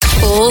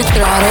Full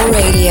Throttle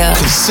Radio.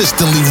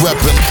 Consistently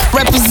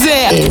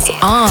represent. Is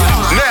on.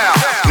 Now.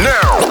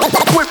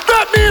 With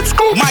Fatman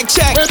Scoop. Mic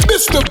check. And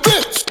Mr.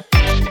 Beatz.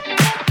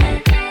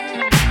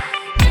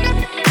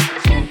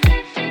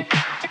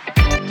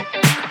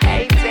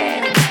 Hey,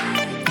 Daddy,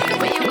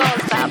 when you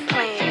gonna stop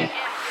playing?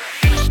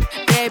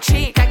 Bad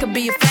chick, I could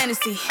be a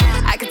fantasy.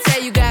 I could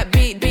tell you got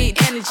beat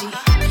energy.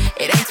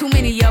 It ain't too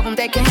many of them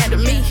that can handle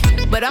me.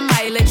 But I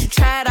might let you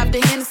try it off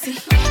the Hennessy.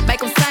 Make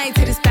them sing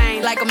to this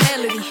thing like a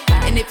melody.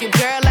 And if your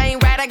girl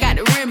ain't right, I got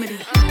the remedy.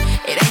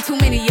 It ain't too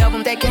many of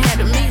them that can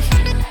handle me.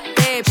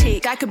 Bad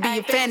chick, I could be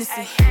a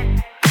fantasy.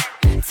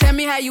 Tell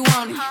me how you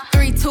want it.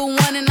 3, 2,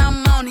 1 and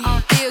I'm on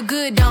it. Feel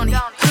good, don't it?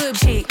 Hood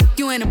chick,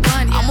 you in a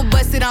bunny. I'ma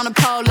bust it on the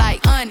pole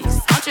like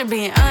honest. I'm just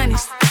being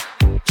honest.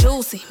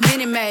 Juicy,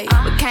 mini made,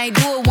 but can't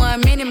do it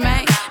 1 minute,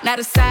 man. Not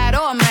a side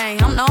or a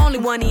main. I'm the only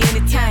one he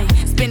entertain.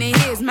 Spending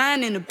his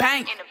mind in the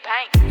bank.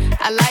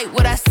 I like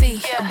what I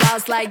see. A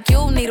boss like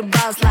you need a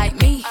boss like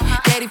me.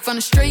 Daddy from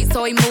the street,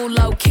 so he move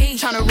low key.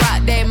 Tryna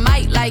rock that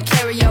mic like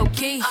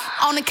karaoke.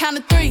 On the count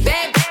of 3,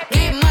 bad,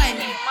 get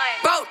money.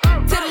 Broke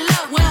to the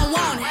left, we don't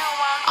want it.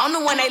 I'm the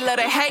one they love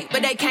to hate,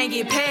 but they can't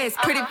get past.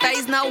 Pretty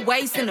face, no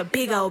waist, and a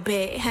big old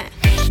bag.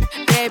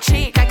 Bad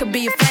chick, I could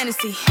be a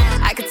fantasy.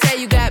 I could tell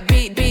you got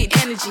beat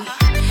energy.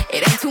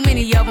 It ain't too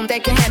many of them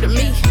that can handle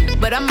me.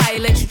 But I might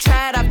let you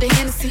try it off the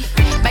Hennessy.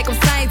 Make them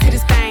sing to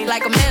this thing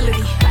like a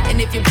melody. And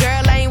if your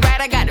girl ain't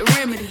right, I got the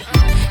remedy.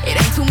 It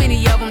ain't too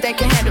many of them that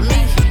can handle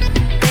me.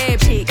 Bad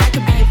chick, I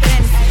could be a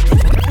fantasy.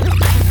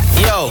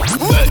 Yo,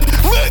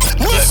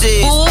 this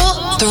is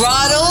Full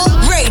Throttle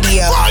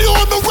Radio. Fire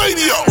on the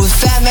radio. With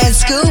Fatman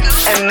Scoop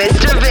and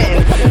Mr.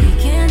 Beatz. We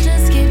can't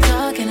just keep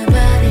talking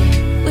about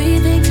it. We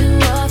think too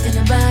often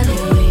about it.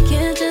 We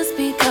can't just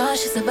be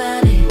cautious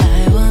about it.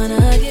 I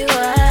wanna get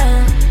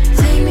wild.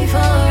 Take me for a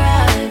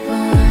ride,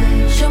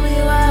 boy. Show me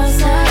you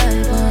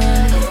outside,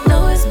 boy.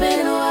 Know it's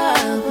been a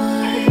while,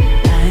 boy.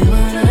 I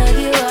wanna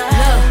get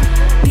wild.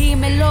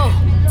 Dímelo,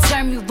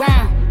 turn me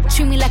round.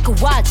 Treat me like a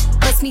watch,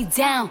 bust me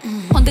down.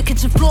 On the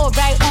kitchen floor,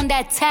 right on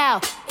that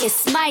towel.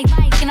 It's mine,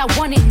 and I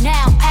want it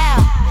now.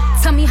 Ow.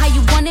 Tell me how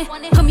you want it.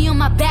 Put me on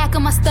my back,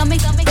 on my stomach.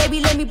 Baby,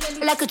 let me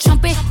blow like a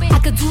trumpet. I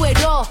could do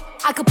it all.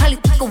 I could probably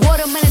take a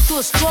watermelon through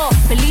a straw.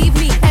 Believe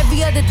me,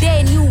 every other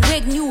day, new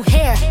wig, new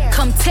hair.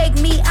 Come take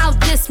me out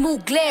this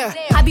smooth glare.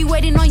 I be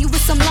waiting on you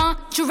with some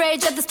lingerie.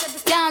 Just to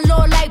step down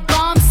low like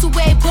bombs.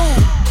 Suede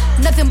boom.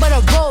 Nothing but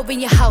a robe in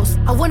your house.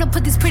 I wanna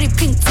put these pretty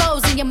pink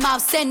toes in your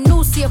mouth. Send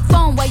news to your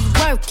phone while you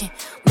working.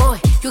 Boy,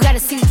 you gotta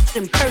see it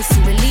in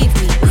person, believe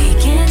me. We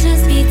can't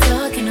just be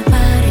talking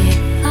about it.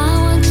 I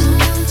want to.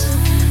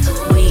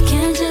 We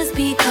can't just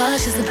be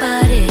cautious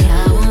about it.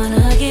 I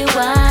wanna get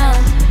wild.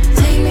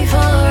 Take me for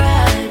a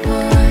ride,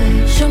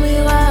 boy. Show me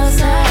you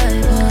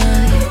outside,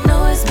 boy.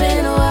 Know it's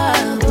been a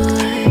while,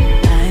 boy.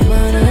 I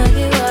wanna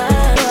get wild.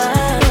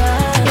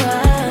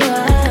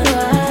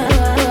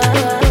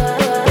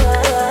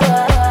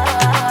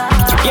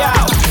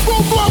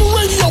 Full Throttle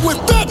Radio with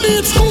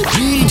Fatman Scoop.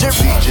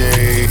 DJ.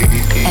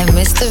 And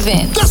Mr.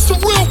 Beatz. That's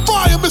some real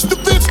fire, Mr.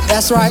 Beatz.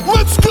 That's right.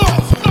 Let's go.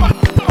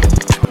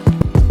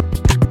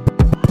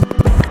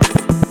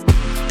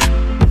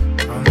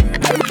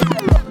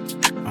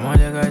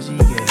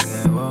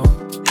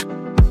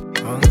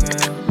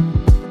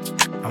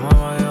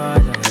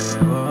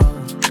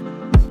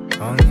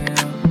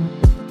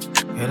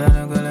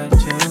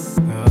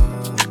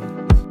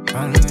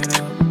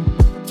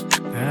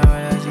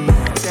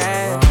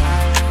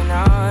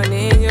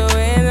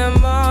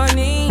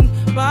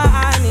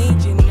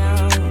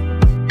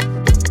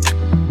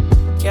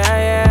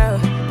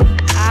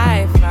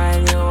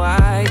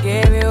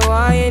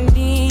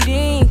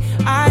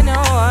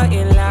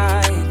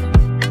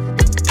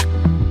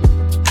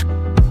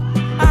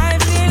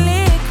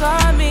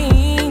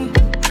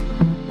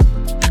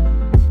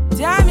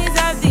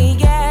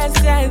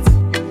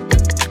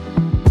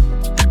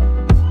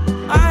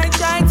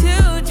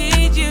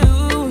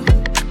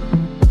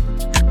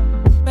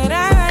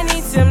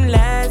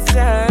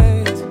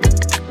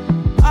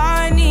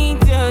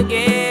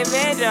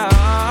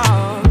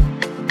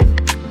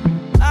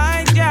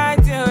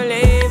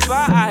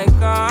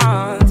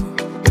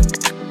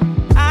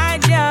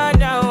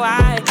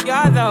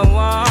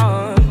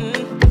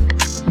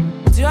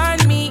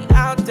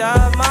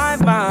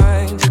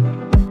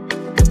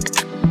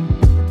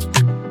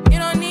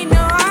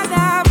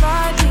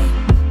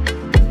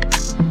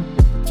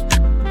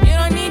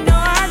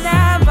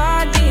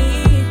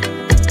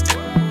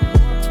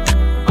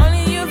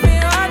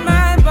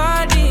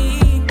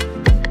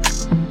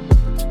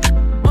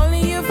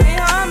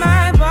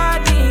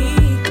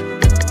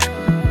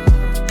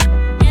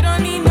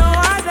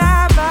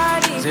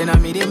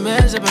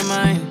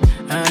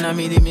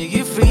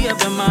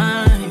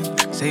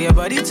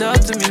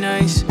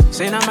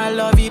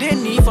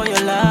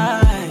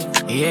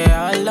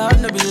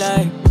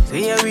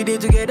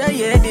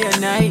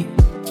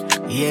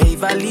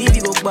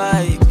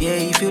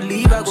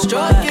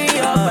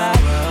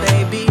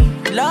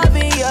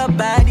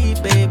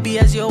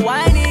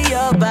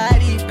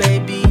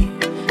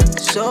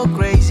 So go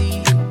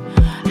crazy.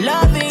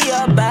 Loving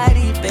your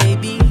body,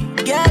 baby.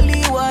 Girl,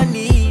 you want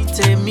need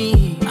to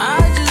me. I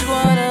just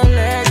wanna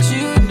let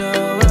you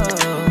know.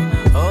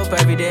 Hope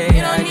every day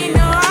you don't need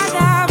no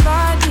other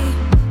body.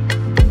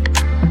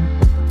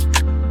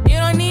 You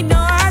don't need no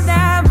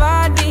other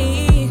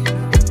body.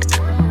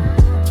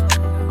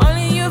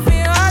 Only you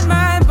feel on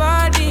my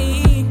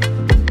body.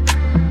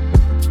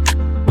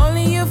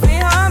 Only you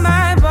feel on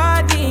my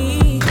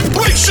body.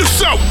 Brace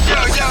yourself.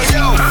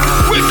 Yo.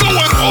 We're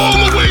going all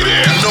the way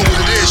there. You know what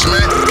it is,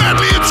 man.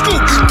 Fatman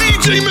Scoop,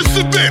 DJ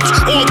Mr. Beatz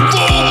on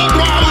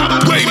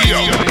Throttle Radio.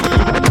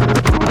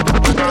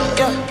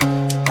 Yo,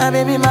 my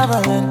baby, my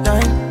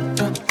Valentine.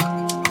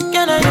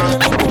 Can I hit the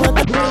make you with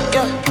the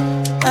yo?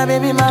 My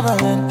baby, my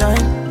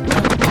Valentine.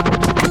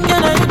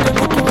 Can I hit the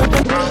make you with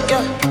the yo?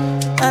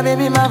 My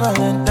baby, my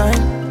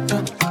Valentine.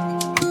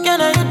 Can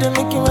I hit the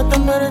make you with the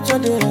temperature?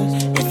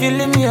 If you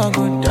leave me a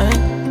good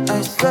time,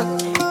 I swear.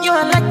 You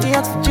are like the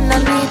oxygen I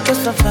need to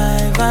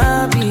survive.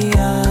 I'll be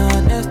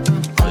honest.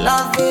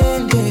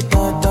 Loving the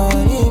thought of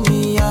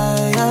me, I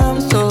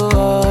am so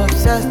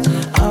obsessed.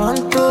 I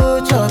want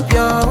to chop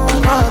your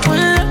heart.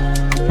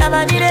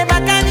 Never need a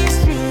back and it's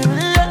real.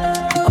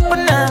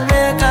 Open and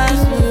make us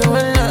feel.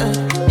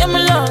 Yeah, my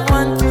love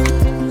one thing.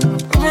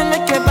 We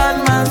make a bad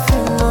man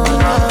sing.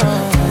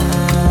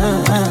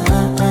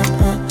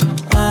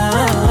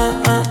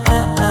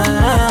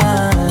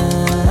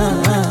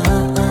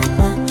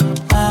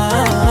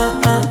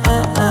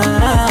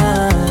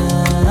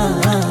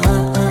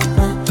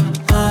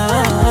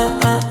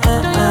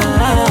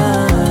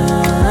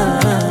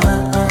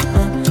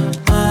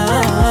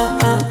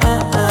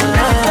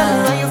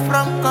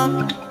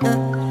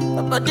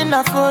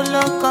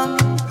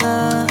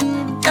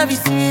 Every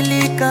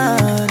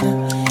silicon,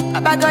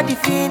 I got the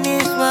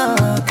finish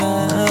work.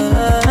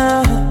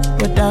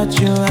 Without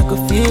you, I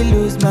could feel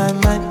lose my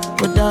mind.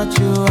 Without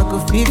you, I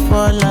could feel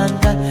fall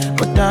and die.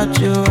 Without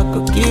you, I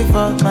could give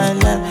up my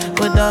life.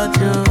 Without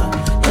you,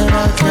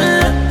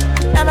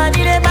 never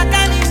need a back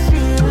and it's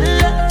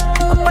real.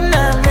 Open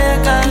and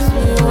make us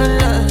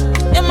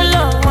feel. Yeah, my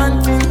love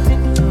one thing.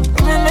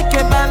 We make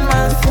a bad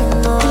man sing.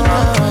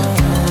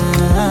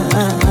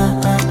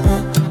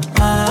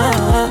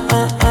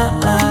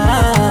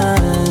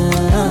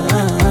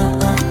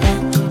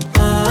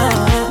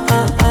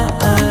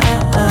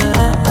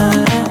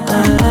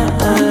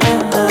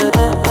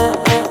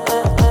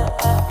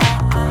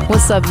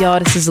 What's up, y'all?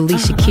 This is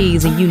Alicia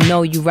Keys, and you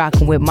know you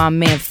rockin' with my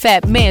man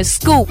Fatman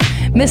Scoop,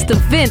 Mr.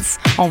 Vince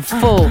on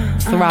Full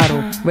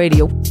Throttle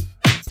Radio.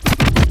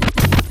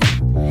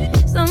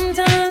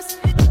 Sometimes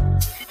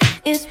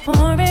it's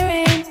pouring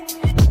rain,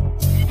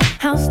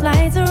 house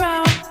lights are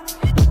out,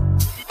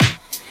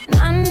 and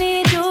I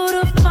need you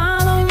to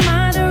follow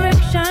my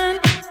direction.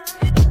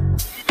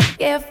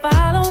 Yeah,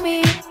 follow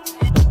me.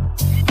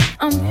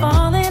 I'm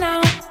falling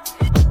out.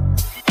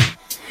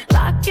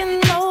 Lock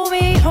and low,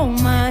 me, hold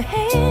my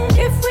hand.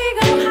 If we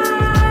go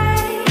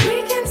high,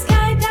 we can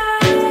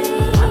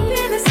skydive. Up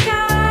in the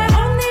sky,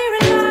 only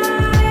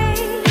rely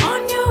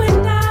on you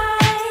and I.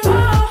 Oh,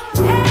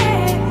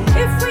 hey.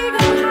 If we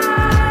go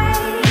high,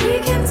 we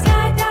can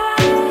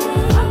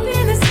skydive. Up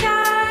in the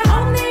sky,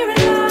 only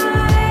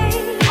rely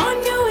on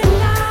you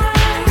and I.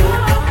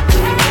 Oh,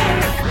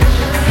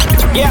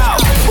 hey. Yo,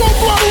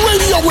 Throttle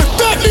Radio with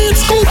Fatman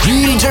Scoop,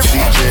 DJ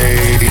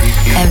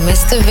And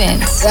Mr.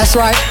 Vince. that's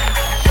right.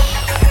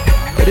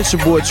 Hey, this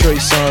your boy Trey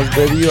Songz,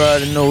 baby. You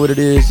already know what it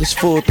is. It's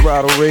Full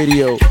Throttle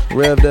Radio.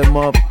 Rev that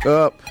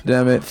motherfucker up.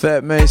 Damn it.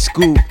 Fatman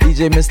Scoop,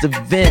 DJ Mr.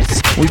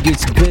 Vince. We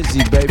gets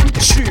busy, baby.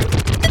 Chill.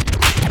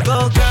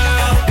 Go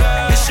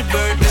girl, it's your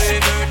birthday.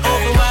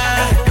 Over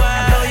wine,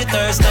 I know you're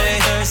thirsty.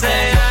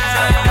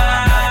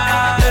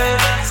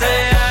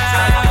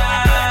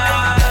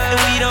 And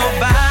we don't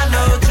buy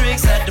no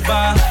drinks at the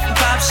bar. We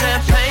pop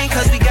champagne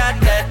cause we got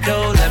that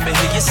dough. Let me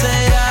hear you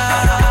say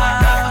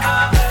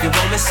you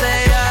want me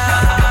say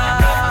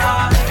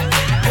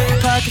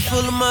Pocket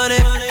full of money,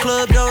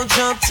 club don't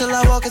jump till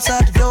I walk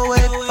inside the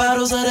doorway.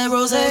 Bottles of that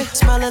rosé,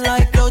 smiling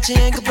like Dolce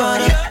 &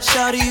 Gabbana.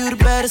 Shawty, you the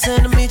baddest,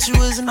 and to meet you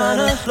is an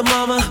honor. La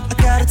mama, I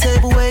got a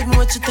table waiting,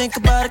 what you think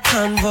about a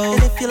convo?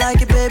 And if you like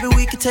it, baby,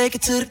 we can take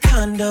it to the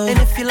condo. And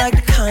if you like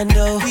the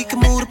condo, we can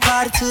move the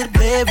party to the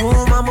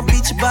bedroom. I'ma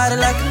beat your body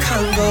like a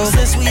Congo.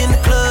 Since we in the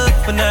club,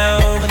 for now,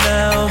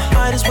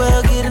 might as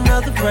well get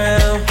another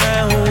round.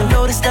 I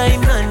know this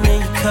ain't nothing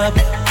in your cup,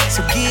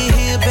 so get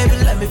here, baby,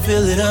 let me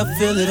fill it up.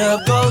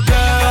 Go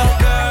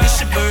girl, it's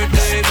your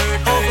birthday.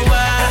 Over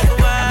wine,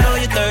 I know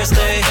you're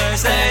thirsty.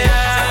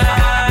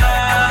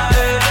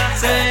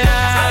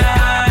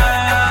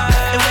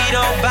 And we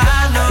don't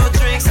buy no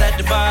drinks at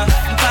the bar.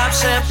 We pop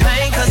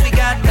champagne cause we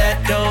got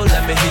that dough.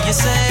 Let me hear you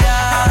say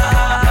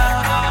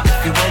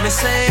you want me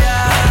say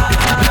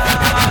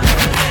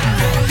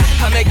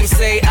I make and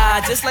say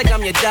just like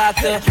I'm your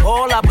doctor.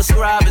 All I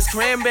prescribe is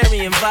cranberry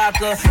and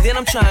vodka. Then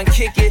I'm trying to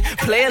kick it,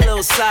 play a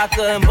little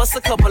soccer, and bust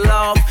a couple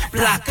off.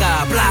 Block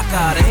out,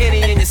 the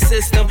Henny in your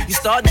system. You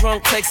start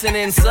drunk texting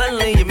and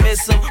suddenly you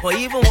miss him, or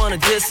even wanna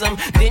diss him.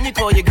 Then you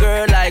call your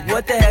girl like,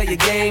 what the hell you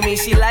gave me?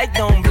 She like,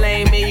 don't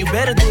blame me, you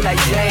better do like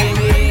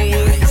Jamie.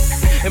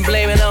 And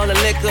blame it on the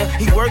liquor,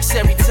 he works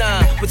every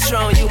time.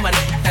 Patron, you my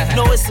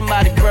know it's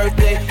somebody's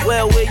birthday.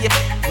 Well, where you?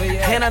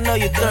 And I know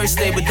you're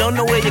thirsty, but don't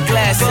know where your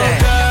glass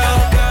at.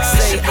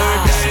 Say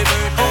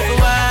open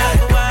wide,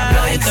 I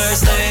know you're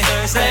thirsty.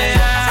 Say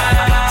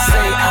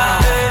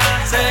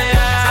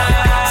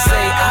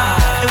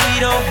and we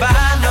don't buy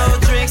no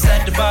drinks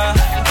at the bar.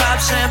 Pop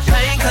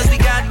champagne cause we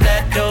got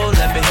that dough.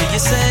 Let me hear you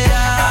say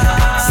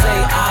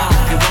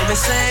you want me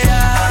say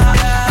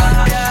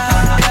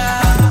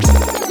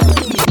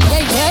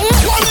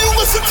Why do you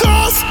listen to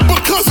us?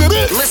 Because it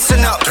is. Listen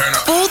up.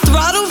 Full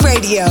Throttle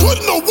Radio.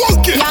 Putting the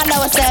work in. Y'all know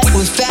what's up.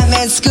 With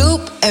Fatman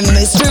Scoop and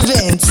Mr.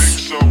 Vince.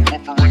 Big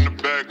subwoofer in the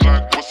back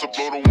like what's up?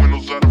 Blow the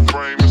windows out the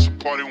frame. It's a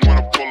party when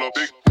I pull up.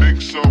 Big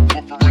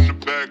subwoofer in the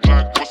back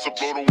like what's up?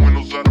 Blow the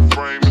windows out the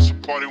frame. It's a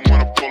party when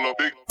I pull up.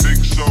 Big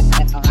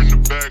subwoofer in the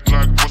back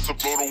like what's up?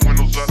 Blow the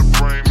windows out the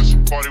frame. It's a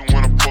party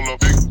when I pull up.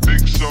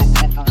 Big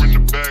subwoofer in the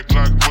back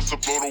like what's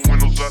up? Blow the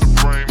windows out the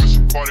frame. It's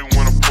a party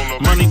when I pull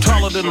up. Money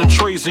taller than the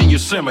trees in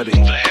Yosemite. The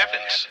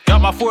heavens.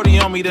 Got my 40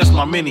 on me, that's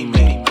my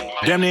mini-me.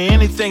 Damn near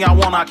anything I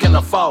want, I can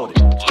afford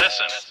it.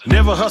 Listen.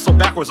 Never hustle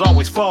backwards,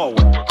 always forward.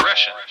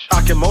 Progression.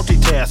 I can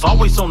multitask,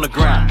 always on the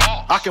grind.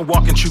 I can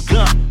walk and chew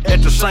gum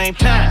at the same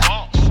time.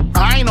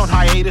 I ain't on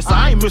hiatus,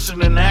 I ain't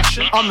missing in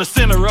action. I'm the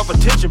center of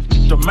attention,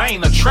 the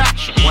main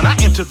attraction. When I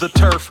enter the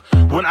turf,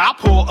 when I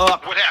pull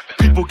up, what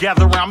happens? People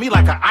gather around me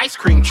like an ice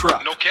cream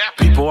truck. No cap.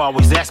 People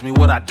always ask me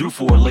what I do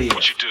for a live.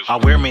 What you do? I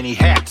wear many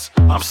hats,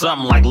 I'm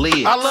something like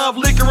Liz. I love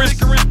licorice,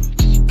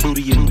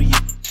 booty and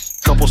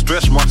couple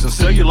stretch marks and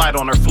cellulite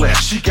on her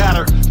flesh. She got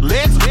her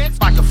legs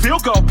like a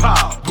field goal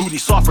pile. Booty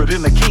softer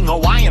than the King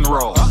Hawaiian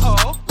roll.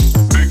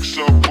 Big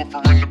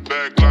subwoofer in the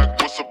back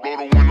like what's up? Blow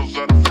the windows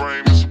out the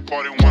frame. It's a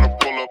party when I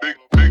pull up.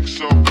 Big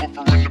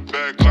subwoofer in the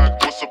back like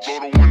what's up? Blow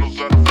the windows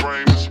out the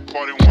frame. It's a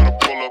party when I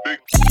pull up.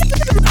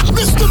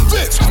 Mr.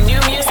 Beatz,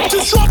 new music,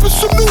 just dropping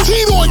some new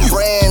heat on you.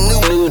 Brand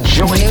new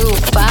joint. New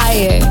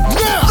fire.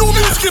 Now, new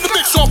music in the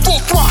mix on Full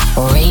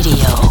Throttle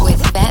Radio with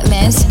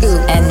Fatman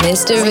Scoop and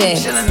Mr.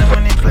 Vince. Chillin' them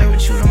when they play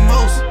with you the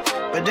most,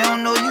 but they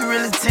don't know you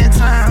really 10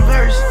 times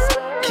worse.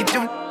 Keep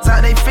them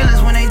out they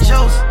feelings when they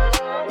chose.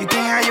 You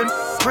can't have your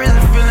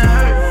prison feeling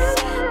hurt.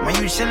 When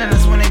you chillin',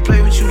 that's when they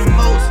play with you the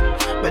most,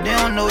 but they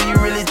don't know you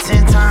really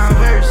 10 times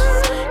worse.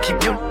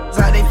 Keep your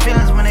out they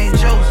feelings when they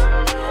chose.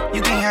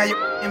 You can't have your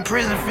in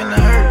prison feeling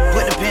hurt.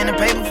 Put the pen and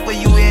paper for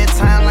you every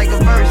time like a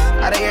verse.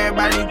 Out of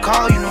everybody you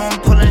call, you know I'm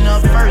pulling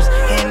up first.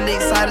 Hitting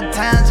licks out of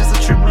town just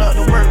to triple up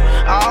the work.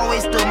 I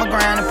always stood my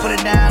ground and put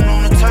it down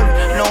on the turf.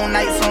 Long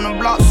nights on the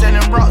block,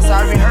 selling rocks,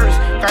 I rehearse.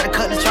 Gotta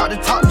cut the chalk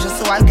the top just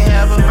so I can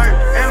have a vert.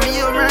 Every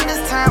year around this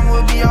time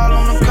we'll be all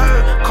on the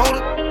curb. Cold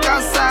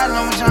outside,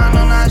 long John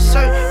on our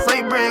shirt.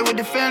 Break bread with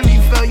the family,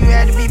 you felt you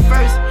had to be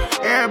first.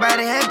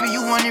 Everybody happy,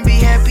 you wanna be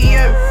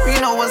happier.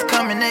 You know what's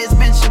coming next,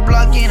 bench your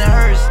block in a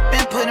hearse.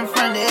 Been put in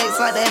front of the X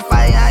like that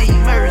fire I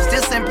immerse.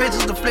 Still send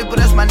pictures to flip, but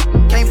that's my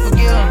can't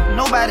forgive them.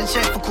 Nobody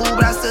check for cool,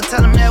 but I still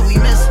tell them that we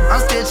miss them.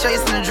 I'm still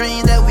chasing the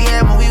dreams that we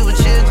had when we were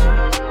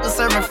children. The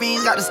serving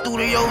fiends got the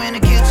studio in the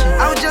kitchen.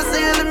 I was just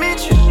in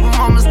elementary when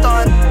mama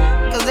started,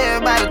 cause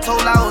everybody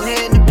told I was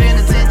heading to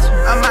penitentiary.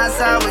 I'm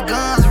outside with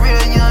guns,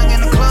 real young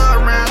in the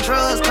club, around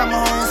drugs, coming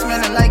home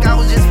smelling like I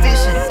was just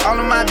fishing. All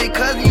of my big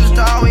cousins used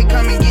to always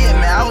come and get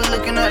me. I was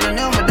looking up to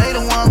them, but they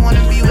the ones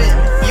wanna be with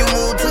me. You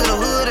moved to the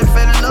hood and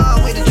fell in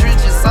love with the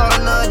trenches. Saw the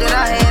love that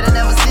I had and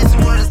never since you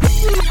would've.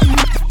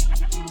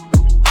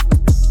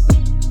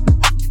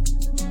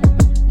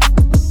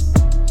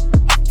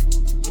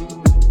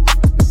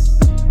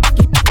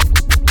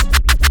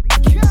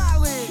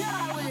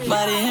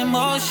 Body in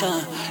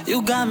motion,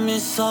 you got me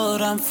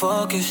sold, I'm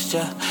focused,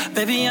 yeah.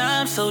 Baby,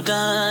 I'm so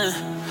done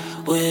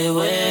with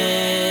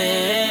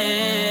waiting.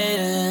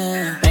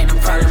 Ain't no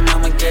problem,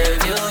 I'ma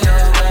give you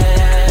your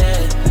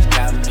way.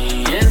 Got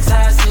me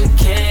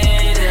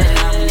intoxicated,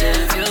 I'ma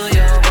give you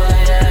your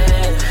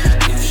way.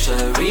 You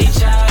should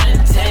reach out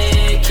and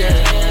take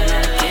it.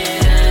 I'm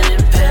getting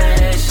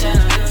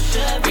impatient.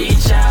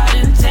 Reach out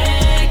and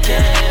take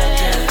it.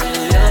 Give you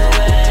your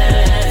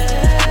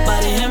way.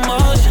 Body in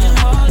motion.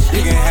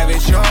 You can have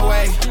it your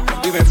way.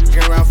 We've been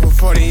f***ing around for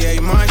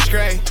 48 months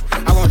straight.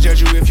 I won't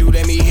judge you if you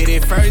let me hit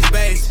it first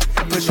base.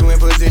 Put you in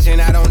position,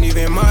 I don't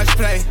even much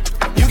play.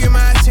 You get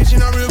my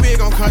attention, I'm real big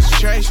on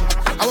concentration.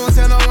 I won't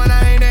tell no one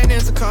I ain't that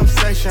into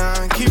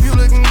conversation. Keep you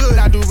looking good,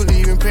 I do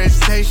believe in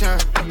presentation.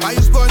 Buy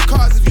you sports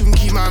cars if you can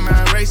keep my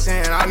mind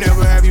racing. I'll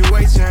never have you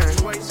waiting.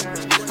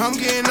 I'm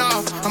getting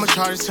off, I'ma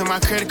charge it to my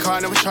credit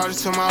card, never charge it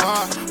to my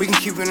heart. We can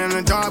keep it in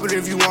the dark, but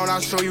if you want,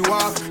 I'll show you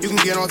off. You can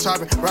get on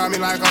top and ride me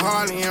like a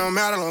Harley. It don't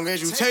matter long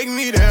as you take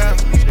me there.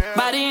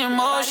 Body in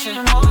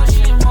motion.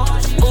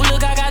 Ooh,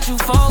 look, I got you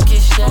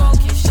focused, yeah.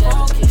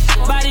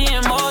 Body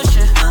in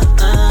motion.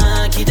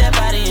 keep that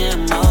body in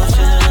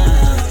motion.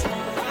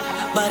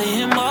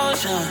 Body in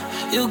motion.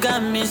 You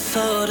got me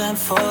so damn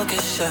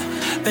focused, yeah.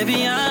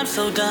 Baby, I'm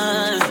so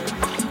done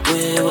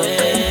with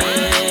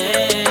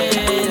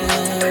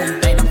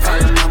ain't no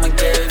problem, I'ma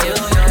give you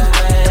your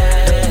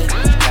way.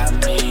 Got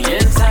me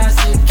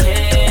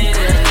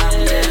intoxicated, I'll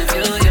give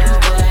you your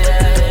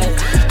way.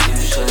 You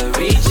should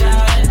reach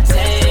out and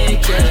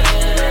take it.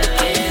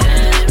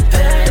 Getting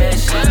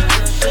impatient,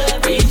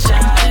 reach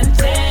out and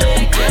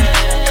take it.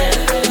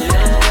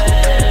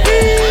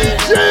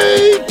 DJ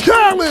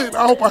Khaled! I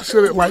hope I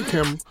said it like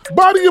him.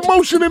 Body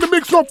Emotion in the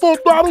mix on Full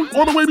Throttle.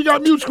 On the way, we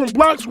got music from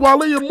Blacks,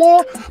 Wale, and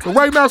more. But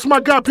right now, it's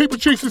my guy, Paper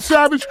Chasing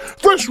Savage.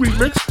 Fresh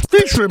remix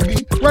featuring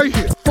me right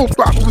here. Full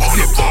Throttle. Let's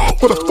get it.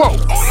 For the foe.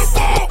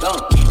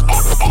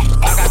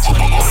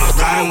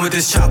 Riding with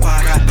this chopper,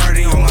 I got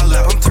 30 on my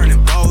lap. I'm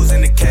turning bows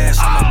into cash.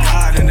 I'm a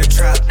god in the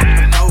trap.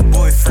 I'm dope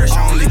boy fresh,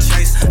 I only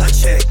chase a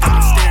check.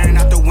 I'm staring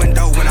out the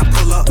window when I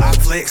pull up, I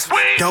flex.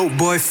 Dope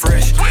boy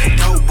fresh,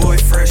 dope boy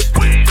fresh.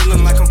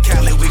 Feeling like I'm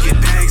Cali, we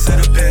get bags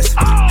of the best.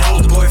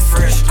 Dope boy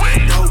fresh,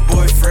 dope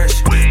boy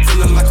fresh.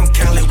 Feeling like I'm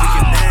Cali, we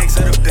get bags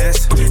of the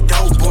best.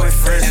 Dope boy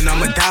fresh. And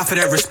I'ma die for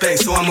that respect,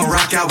 so I'ma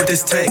rock out with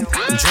this tape.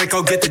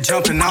 Draco get the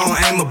jumping, I don't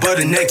aim above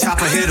the neck.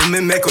 Chopper hit him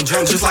and make him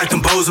jump just like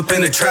them bows up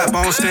in the trap.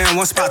 I don't stay in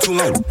one spot too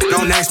long.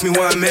 Don't ask me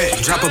where I'm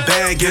at. Drop a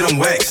bag, get them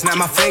wet. Snap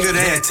my finger,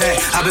 they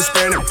attack. I've been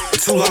sparing them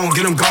too long,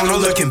 get them gone, no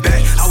looking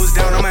back. I was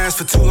down on my ass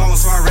for too long,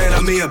 so I ran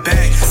up me a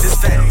bag. This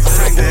fat,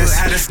 like this,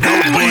 had this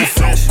dope boy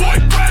fresh. Dope boy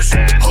fresh,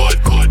 hood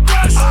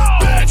fresh,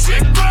 bad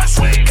chick fresh,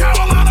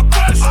 Carolina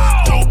fresh.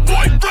 Dope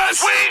boy fresh,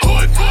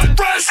 hood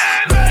fresh,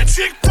 bad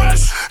chick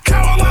fresh,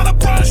 Carolina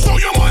fresh. Throw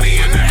your money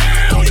in the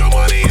air, throw your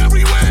money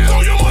everywhere.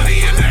 Throw your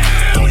money in the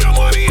air, throw your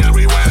money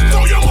everywhere.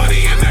 Throw your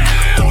money in the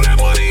air, throw that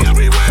money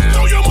everywhere.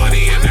 Throw your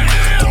money in the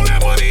air, throw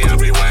that money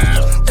everywhere.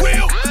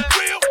 Real,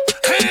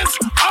 hands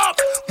up,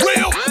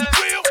 real,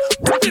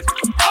 work it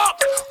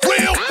up,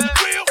 real,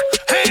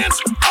 hands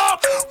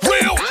up,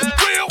 real,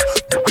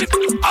 work it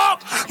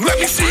up. Let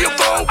me see your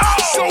bow,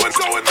 show it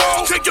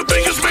low. Take your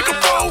fingers, make a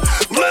bow,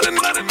 let it know.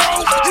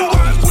 You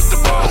riding with the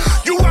bow,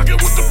 you rockin'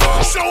 with the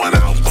bow, showing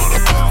out for the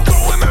bow,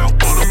 going out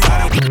for the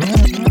bow.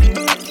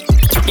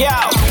 Yo,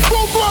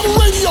 Full Throttle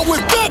Radio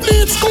with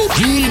Fatman, Scoop,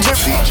 DJ,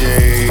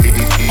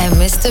 and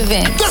Mr.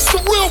 Vince. That's the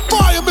real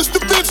fire, Mr.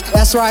 Vince.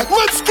 That's right.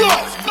 Let's go.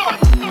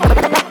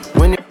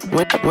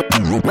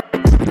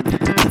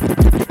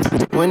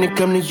 When it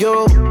come to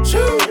you,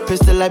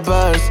 pistol like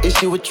buzz,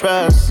 issue with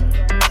trust.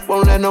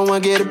 Won't let no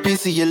one get a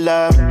piece of your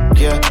love.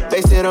 Yeah,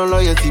 base it on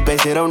loyalty,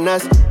 base it on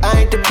us.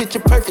 I ain't the picture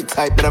perfect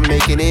type, but I'm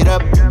making it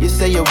up. You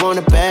say you want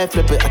a bad,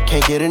 flip it, I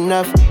can't get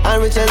enough.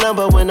 I'm rich and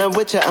lumber, when I'm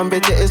with you, I'm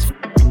bitter as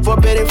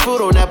forbidden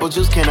fruit on apple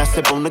juice, can I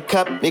sip on the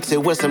cup? Mix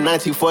it with some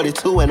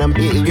 1942 and I'm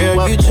hitting you up.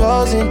 Girl, you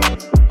chosen.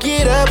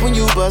 Get up when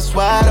you bust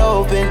wide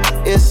open.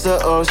 It's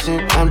the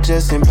ocean, I'm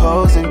just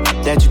imposing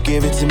that you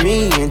give it to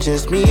me and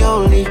just me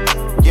only.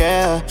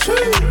 Yeah,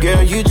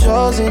 girl, you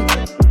chosen.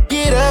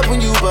 Get up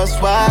when you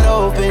bust wide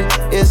open.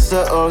 It's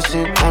the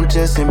ocean, I'm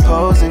just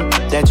imposing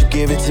that you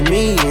give it to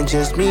me and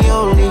just me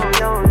only.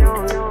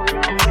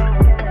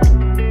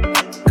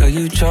 Girl,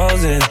 you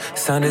chosen.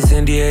 Sign this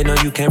NDA, no,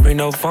 you can't bring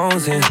no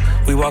phones in.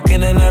 We walk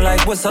in and they're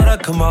like, what's all the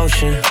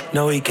commotion?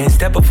 No, he can't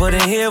step a foot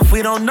in here if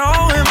we don't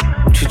know him.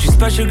 Treat you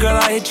special, girl,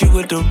 I hit you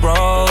with the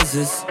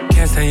roses.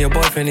 Can't stand your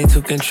boyfriend, he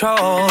too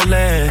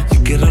controlling. You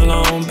get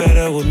along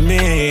better with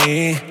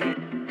me.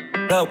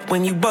 Up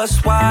when you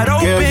bust wide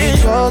open. Girl, you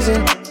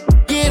chosen.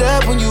 Get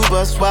up when you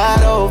bust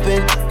wide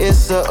open.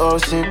 It's the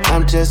ocean,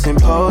 I'm just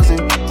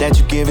imposing that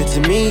you give it to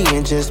me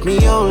and just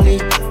me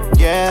only.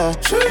 Yeah,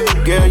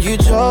 girl, you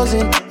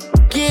chosen.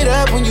 Get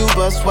up when you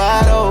bust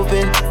wide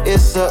open.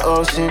 It's the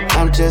ocean,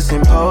 I'm just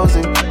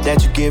imposing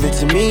that you give it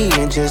to me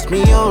and just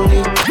me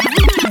only.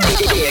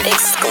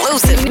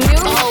 Exclusive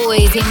music.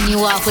 Always hitting you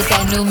off with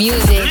that new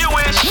music.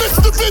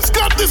 Mr. Vince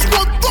got this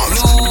one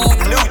first.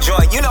 New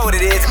joint, you know what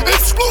it is.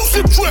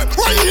 Exclusive trip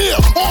right here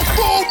on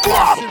Full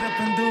Throttle.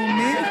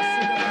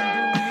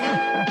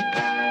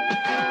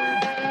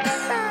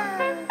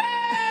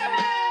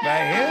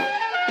 Right here.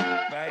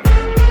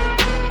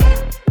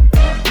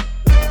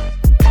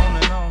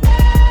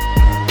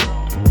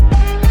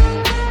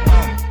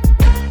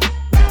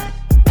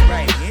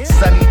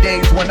 Sunny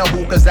days when the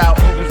hookah's out,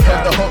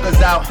 cause the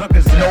hookah's out.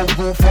 No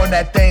roof on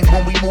that thing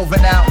when we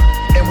moving out,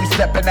 and we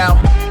stepping out.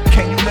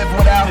 Can you live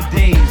without? The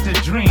days, the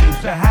dreams,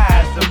 the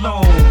highs, the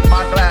lows.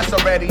 My glass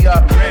already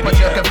up, put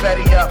your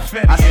confetti up.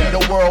 I see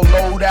the world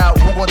load out,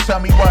 who gon' tell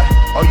me what?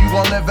 Are you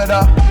gon' live it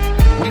up?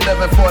 We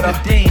living for the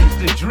days,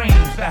 the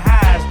dreams, the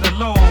highs, the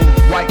lows.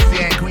 White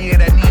sangria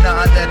and Nina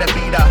under the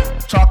beater.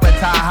 Chocolate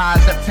tie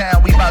highs uptown,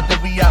 we bout to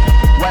re-up.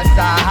 West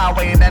Side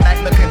Highway in the night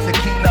looking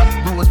tequila.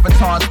 Louis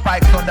Vuitton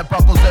spikes on the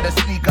buckles of the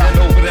sneaker. And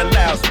over the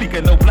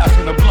loudspeaker, no blocks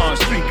on the blonde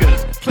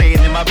streakers.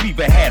 Playing in my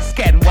beaver hat,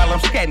 scatting while I'm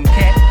scatting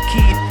cat.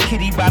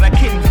 Kitty by the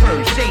kitten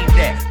fur, shade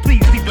that.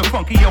 Please leave the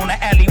funky on the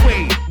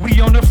alleyway. We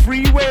on the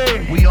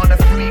freeway. We on the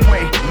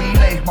freeway,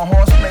 relay. My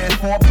horse plays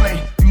foreplay.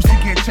 Used to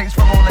get chased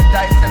for rolling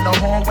dice in the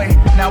hallway.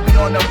 Now we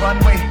on the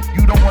runway. You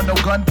you don't want no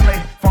gunplay.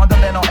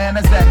 Fondling on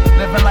Anazet,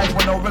 living life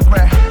with no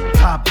regret.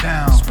 Top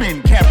down.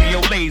 Spin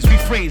cabriolets,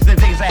 rephrase the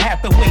days I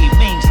have to wait.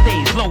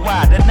 Mainstays, low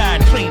wide, the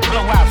 9 train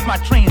blowouts. My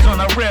trains on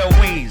the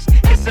railways.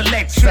 It's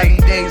electric. Sunny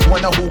days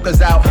when the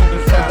hookah's out,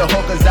 when the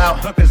hookah's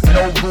out.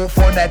 No roof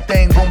on that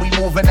thing when we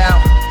moving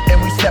out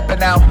and we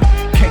stepping out.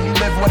 Can you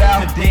live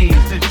without the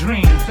days, the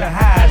dreams, the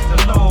highs, the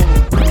lows?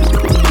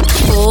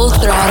 Full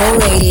Throttle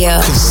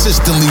Radio.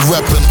 Consistently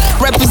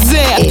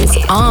Represent is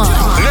on.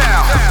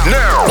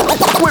 Now,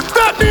 with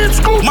Fatman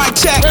Scoop, Mike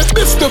Check, and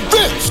Mr.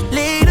 Beatz.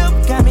 Lead up,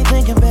 got me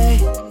thinking,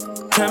 babe.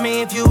 Tell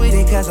me if you with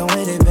it, cause I'm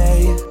with it,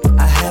 babe.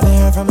 I haven't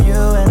heard from you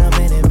and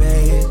I'm in it,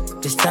 babe.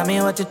 Just tell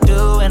me what to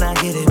do and I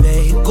get it,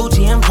 babe.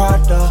 Gucci and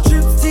Prada.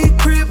 Trip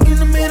crib in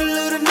the middle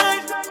of the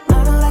night.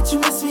 I know that you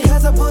miss me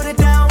cause I put it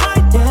down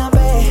right down,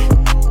 babe.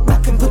 I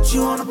can put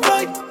you on a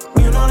flight.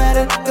 You know that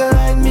a nigga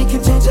like me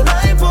can change your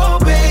life, oh,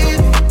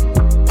 baby.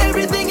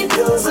 Everything you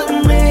do is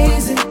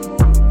amazing.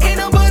 Ain't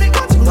nobody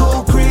got to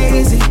go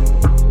crazy.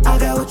 I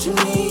got what you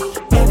need.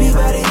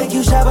 Everybody think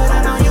you shy, but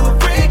I know you a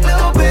freak,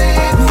 little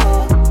baby.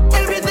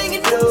 Everything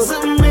you do is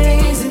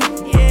amazing.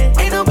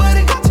 Ain't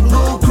nobody got to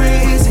go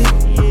crazy.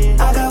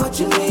 I got what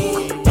you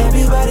need.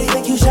 Everybody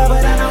think you shy,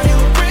 but I know you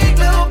a freak,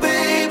 little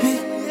baby.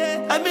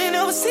 I've been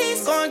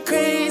overseas going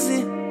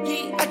crazy.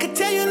 I could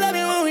tell you love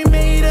it when we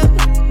made up.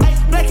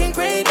 Black and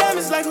gray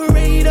diamonds like a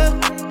radar.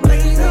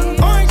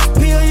 Orange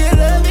peel, your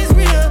love is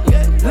real.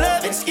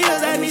 Loving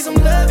skills, I need some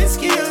loving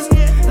skills.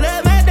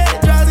 Love my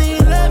dad draws and you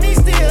love me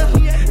still.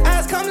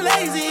 Eyes come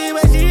lazy,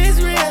 but she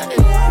is real.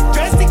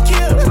 Dressed to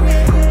kill.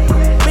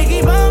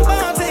 Biggie bomb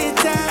bomb till you're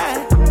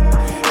tired.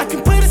 I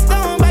can put a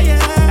stone by your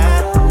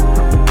eye.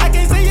 I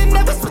can't say you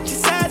never switch your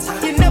sides.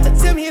 You never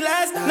tell me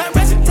lies. Not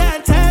rushing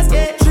ties,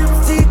 yeah.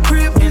 Trip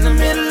crib in the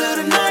middle of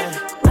the night.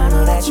 I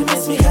know that you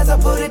miss me cause I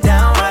put it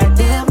down right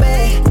there,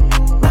 babe.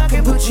 I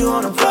can put you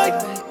on a flight.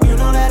 You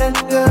know that a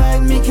nigga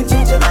like me can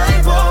change your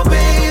life, oh,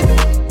 baby.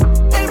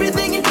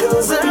 Everything you do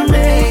is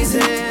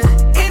amazing.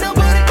 Ain't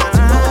nobody got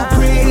to go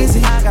crazy.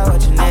 I got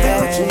what you need.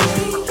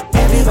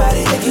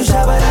 Everybody think you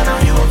shy, but I know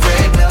you a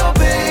freak, little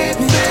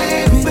baby.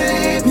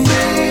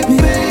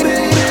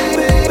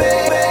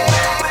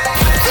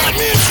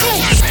 Fatman Scoop,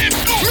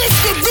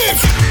 Mr.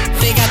 Beatz.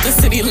 They got the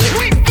city lit.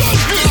 We got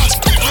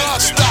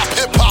non-stop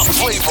hip-hop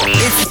flavor.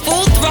 It's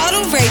Full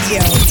Throttle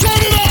Radio.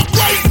 Turn it up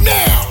right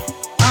now.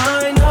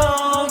 I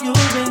know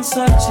you've been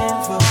searching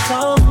for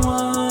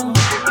someone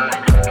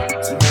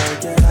to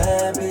make you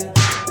happy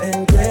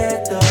and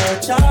get the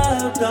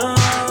job done.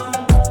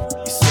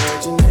 You said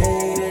you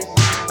needed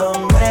a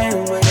man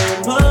with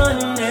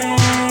money,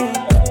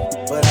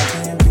 but I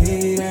can't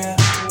be there.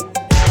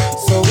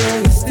 So will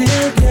you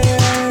still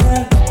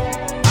care?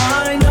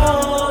 I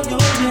know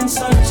you've been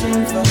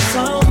searching for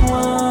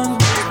someone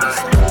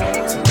to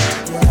make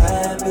you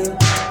happy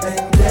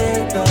and get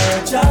the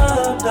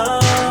job done.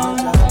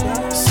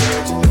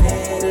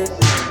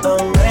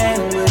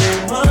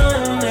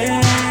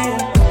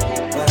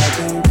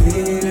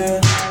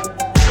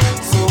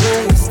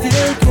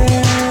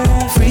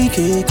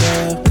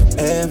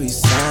 Every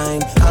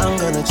sign, I'm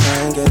gonna try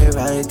and get it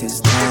right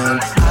this time.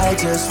 I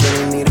just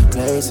really need a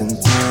place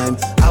and time.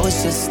 I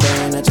was just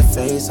staring at your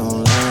face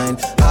online.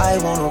 I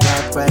wanna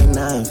rock right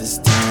now if it's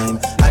time.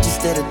 I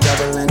just did a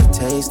double and it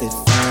tasted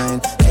fine.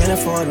 Can't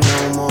afford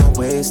no more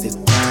wasted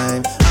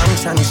time. I'm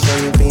trying to show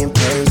you being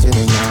patient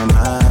and not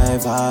my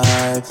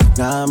vibe,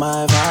 not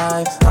my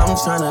vibe. I'm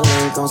trying to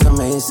link on some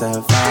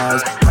ASAP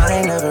vibes. I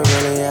ain't never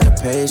really had a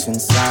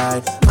patient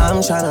side.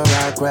 I'm trying to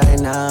rock right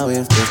now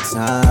if the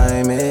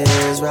time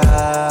is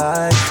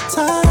right.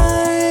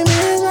 Time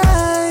is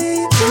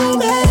right to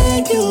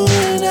make you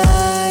and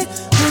I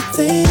the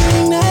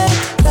thing that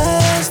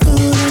lasts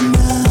through the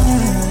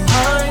night.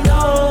 I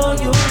know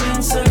you've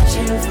been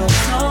searching for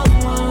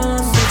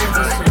someone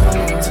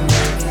to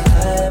make you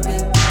happy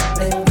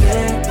and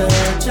get the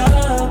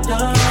job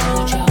done.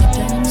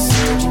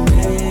 Said you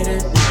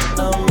needed a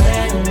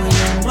man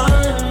with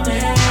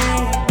money,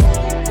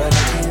 but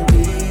I can't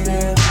be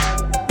there.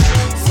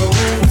 So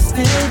will you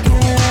still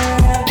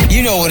care?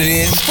 You know what it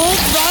is. Full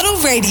Throttle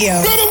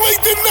Radio. Better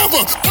late than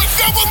never, but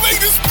never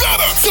late is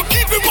better. So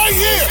keep it right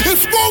here.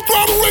 It's Full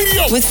Throttle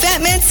Radio. With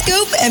Fatman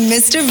Scoop and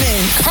Mr.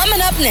 Vince.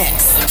 Coming up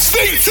next.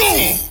 Stay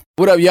tuned.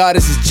 What up, y'all?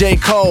 This is J.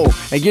 Cole,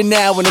 and you're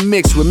now in the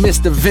mix with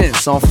Mr.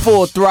 Vince on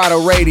Full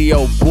Throttle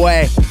Radio,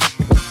 boy.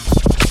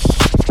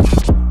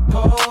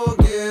 Oh,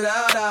 get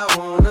out, I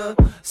wanna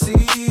see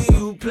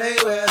you play,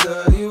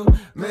 whether you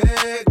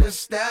make the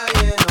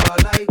stallion or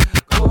like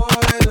Coil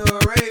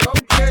Ray,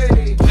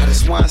 okay. I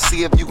just wanna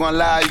see if you gon'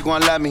 lie, you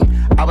gon' love me.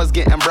 I was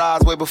getting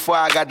bras way before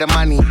I got the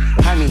money.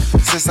 Honey,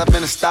 since I've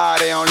been a star,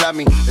 they don't love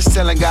me. The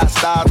ceiling got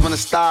stars when the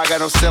star got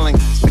no ceiling.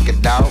 Stick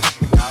it out,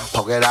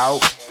 poke it out,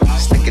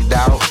 stick it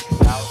out,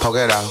 poke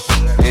it out.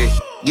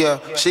 Yeah,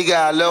 she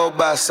got a little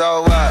butt,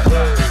 so what?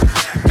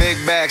 Big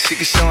bag, she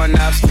can show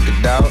enough. Stick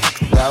it out,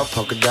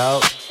 poke it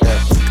out, yeah,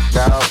 stick it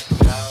out,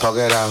 poke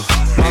it out.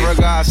 My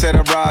regards to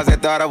the bras, they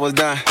thought I was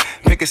done.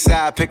 Pick a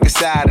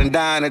side, and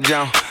die in the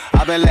jump.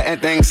 I've been letting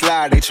things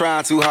slide, they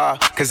trying too hard.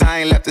 Cause I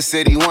ain't left the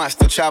city once,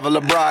 still travel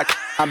abroad.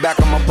 I'm back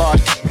on my bar.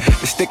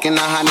 The stick in the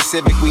Honda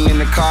Civic, we in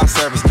the car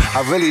service.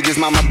 I really just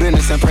mind my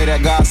business and pray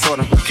that God sort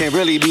 'em. Can't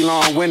really be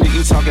long-winded,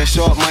 you talking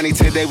short money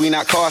today, we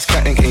not cost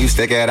cutting. Can you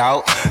stick it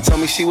out?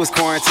 Told me she was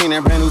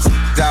quarantining, brand new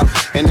out.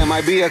 And there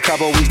might be a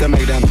couple weeks to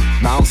make them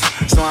bounce.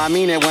 So I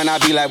mean it when I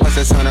be like, what's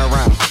the turn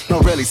around? No,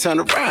 really, turn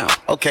around.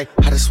 Okay,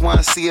 I just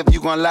wanna see if you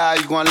gon' lie,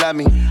 you gon' love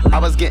me. I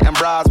was getting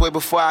bras way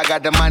before I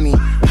got the money.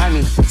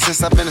 Honey,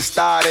 since I've been a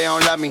star, they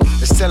don't love me.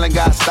 The ceiling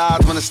got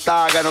stars when the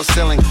star got no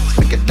ceiling.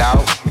 Stick it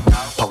out,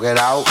 poke it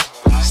out,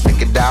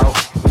 stick it out,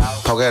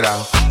 poke it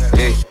out.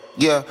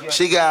 Yeah,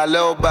 she got a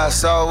little butt,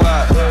 so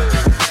what?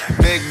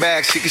 Big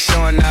bag, she can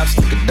show enough.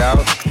 Stick it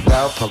out,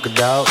 poke it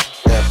out,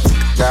 yeah, stick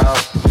it out,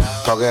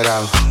 poke it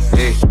out.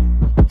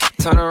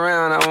 Turn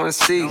around, I wanna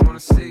see.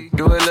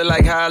 Do it look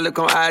like how I look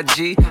on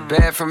IG?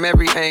 Bad from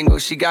every angle.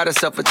 She got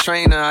herself a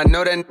trainer. I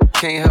know that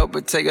can't help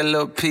but take a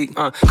little peek.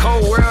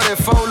 Cold World and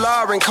Faux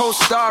Lauren,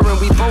 co-starring.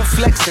 We both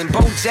flexing,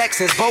 both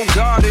Jacksons, both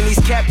guarding. These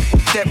cap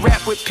that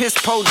rap with piss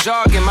po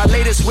jargon. My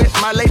latest whip,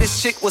 my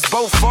latest chick was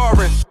both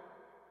foreign.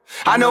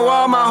 I know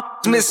all my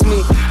hoes miss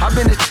me. I've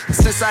been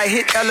since I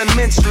hit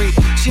elementary.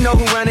 She know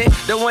who run it,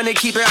 the one that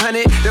keep it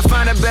 100. To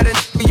find a better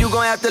you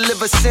gon' have to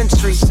live a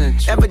century.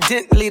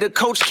 Evidently the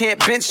coach can't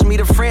bench me.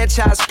 The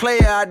franchise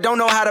player, I don't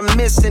know how to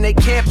miss. And they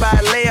can't buy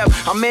a layup,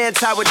 I'm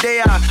anti what they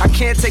are. I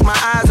can't take my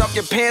eyes off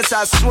your pants,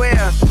 I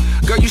swear.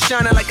 Girl, you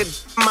shining like a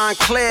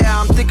Montclair.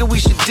 I'm thinking we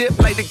should dip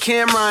like the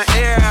camera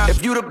in air.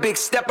 If you the big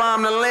stepper,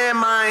 I'm the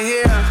landmine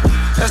here.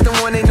 That's the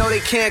one they know they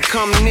can't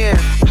come near.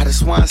 I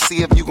just wanna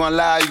see if you gon'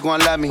 lie, you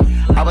gon' love me.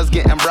 I was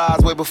getting bras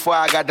way before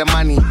I got the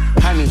money.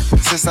 Honey,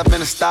 since I've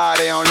been a star,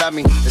 they don't love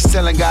me. The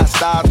ceiling got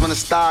stars when the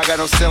star got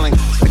no ceiling.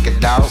 Stick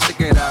it out,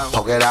 poke it out,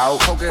 stick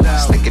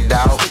it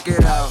out,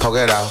 poke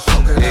it out.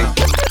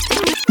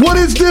 What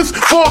is this?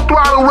 Full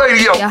Throttle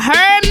Radio. You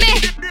heard me?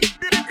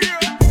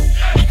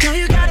 Now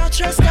you got all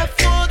dressed up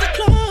for the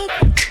club.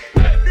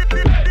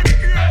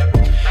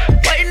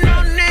 Waiting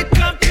on Nick,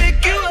 come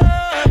pick you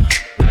up.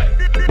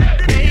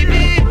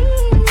 Baby,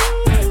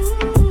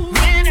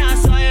 when I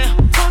saw you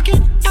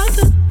walking out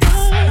the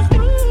door,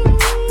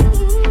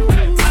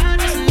 I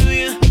just knew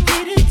you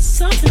needed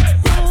something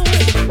more.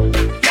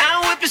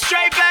 Now whip it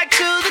straight back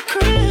to the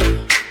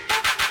crib.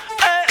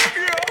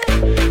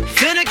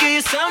 Finna give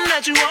you something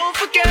that you won't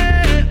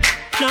forget.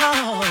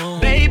 No,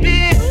 baby.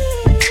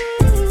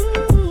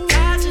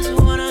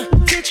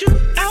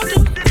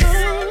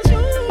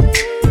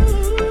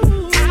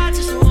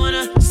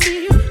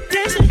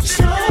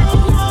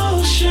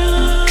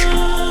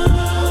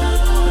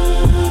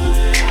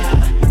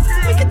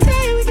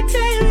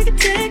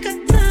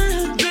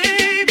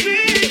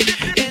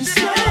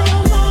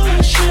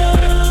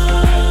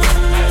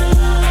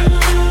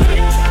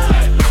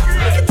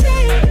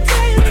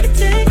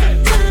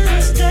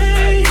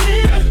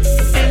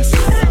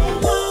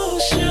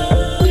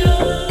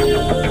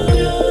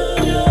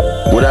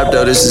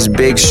 Though this is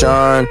Big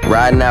Sean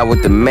riding out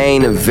with the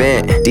main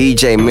event,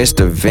 DJ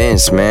Mr.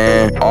 Vince,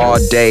 man, all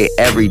day,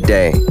 every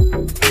day.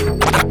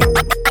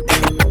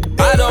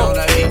 I don't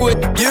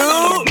with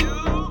you.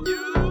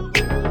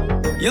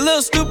 You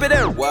little stupid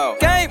and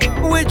game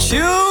with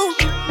you.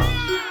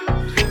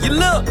 You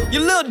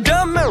little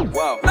dumb and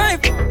I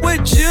ain't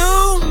with you.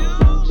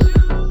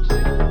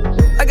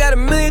 I got a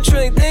million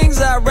trillion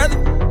things I'd rather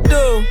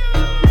do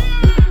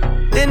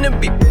than to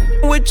be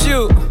with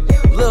you.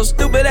 Little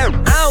stupid and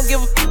I don't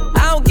give a.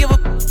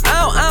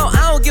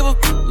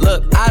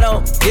 Look, I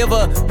don't give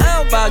a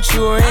about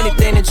you or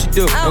anything that you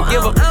do. Don't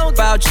give a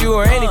about you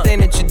or anything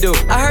that you do.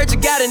 I heard you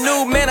got a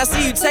new man, I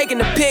see you taking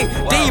the pic.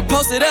 Then you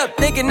post it up,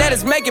 thinking that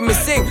it's making me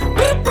sick.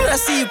 I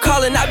see you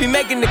calling, I be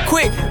making it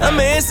quick.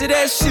 I'ma answer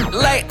that shit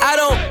like I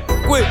don't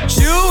with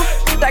you.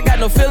 I got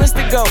no feelings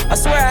to go. I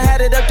swear I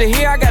had it up to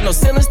here, I got no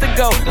ceilings to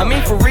go. I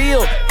mean for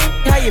real,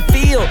 how you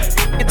feel?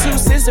 Get 2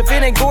 cents if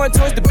it ain't going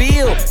towards the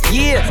bill.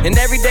 Yeah, and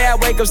every day I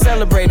wake up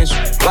celebrating.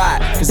 Why?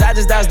 Cause I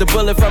just dodged a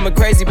bullet from a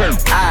crazy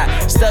person.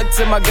 I stuck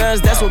to my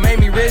guns, that's what made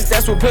me rich.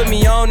 That's what put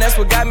me on, that's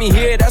what got me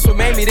here. That's what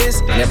made me this.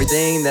 And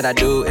everything that I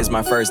do is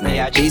my first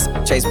name.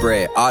 Chase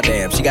bread, aw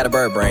damn, she got a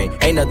bird brain.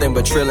 Ain't nothing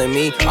but trilling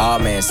me, aw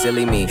man,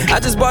 silly me. I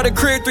just bought a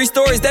crib, 3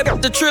 stories, that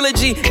the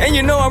trilogy. And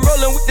you know I'm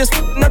rolling with this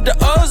up the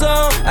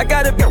ozone. I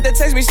got a that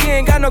text me, she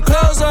ain't got no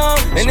clothes on.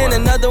 And then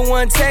another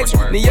one text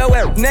me, yo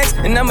at next.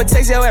 And I'ma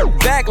text yo at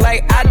back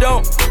like I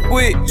don't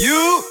with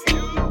you.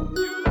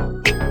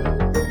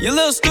 You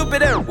little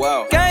stupid and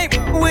game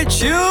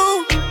with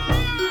you.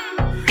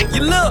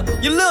 You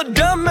little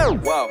dumb and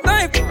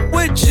I ain't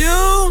with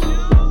you.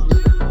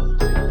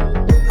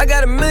 I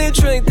got a million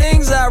trillion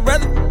things I'd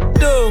rather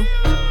do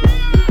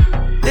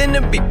than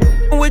to be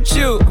with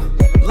you.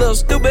 Little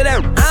stupid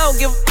and I don't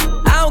give a.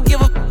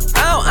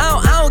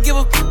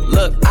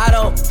 Look, I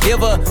don't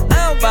give a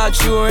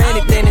about you or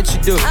anything that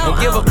you do. Don't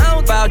give a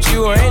about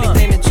you or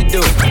anything that you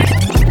do.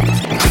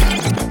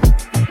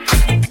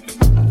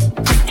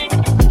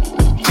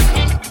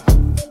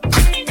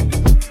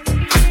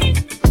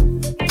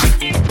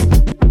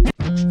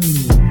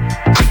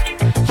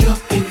 You're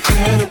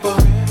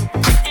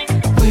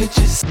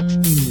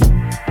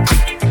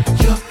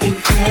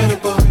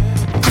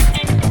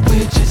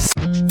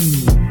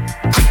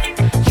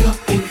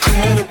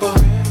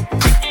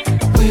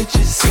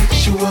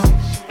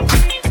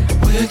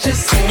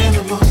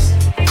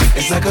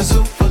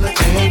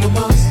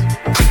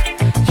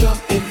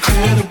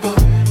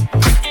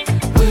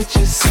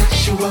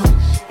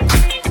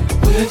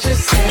We're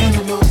just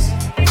animals.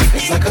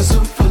 It's like a zoo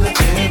full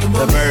of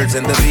animals. The birds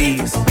and the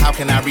bees, how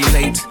can I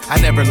relate? I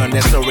never learned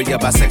that story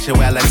about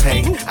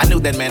sexuality. I knew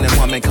that man and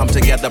woman come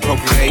together,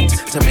 procreate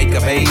to make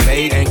a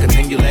baby and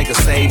continue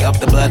legacy up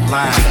the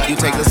bloodline. You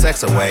take the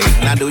sex away.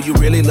 Now do you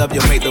really love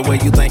your mate the way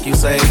you think you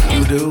say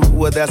you do?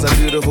 Well, that's a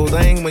beautiful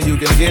thing when you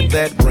can get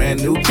that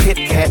brand new Kit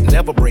Kat,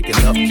 never breaking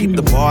up. Keep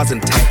the bars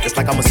intact. It's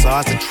like I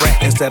massage the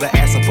track instead of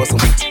asking for some.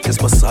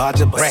 Just massage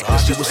your back.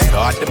 She will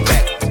start the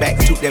back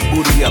to that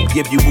booty up.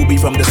 Give you booby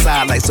from the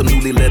side like some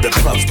newly lit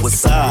pups.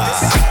 What's up?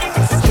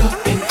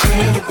 You're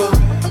incredible.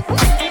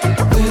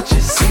 We're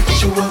just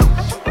sexual.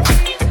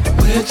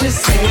 We're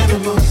just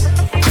animals.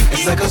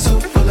 It's like a zoo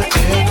full of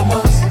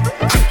animals.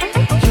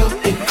 You're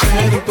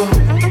incredible.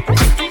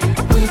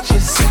 We're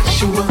just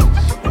sexual.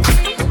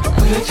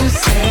 We're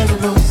just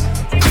animals.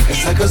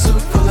 It's like a zoo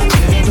full of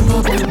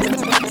animals.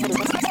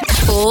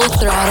 Full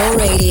Throttle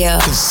Radio.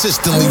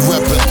 Consistently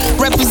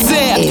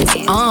represent is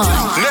on.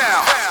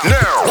 Now.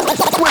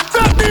 With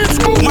Fatman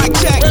Scoop, Mike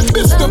Jack, and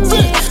Mr.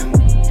 Vince.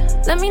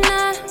 Let me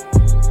not.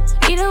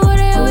 Either way,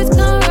 they always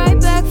come right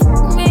back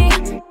for me.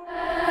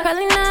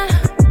 Probably not.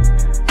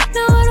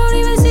 No, I don't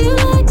even see you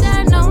like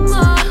that no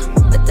more.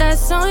 But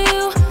that's on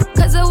you.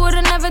 Cause I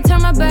would've never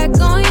turned my back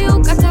on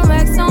you. Got some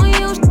racks on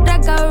you. I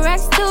got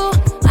racks too.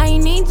 I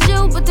ain't need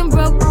you, but them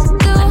broke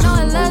do. I know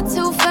I love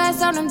too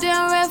fast on them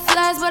damn red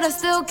flags, but I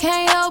still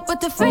can't help but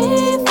the free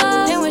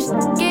fall. Then when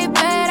shit get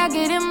bad, I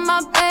get in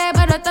my bed.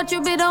 But I thought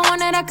you'd be the one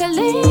that I could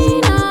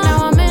lean on.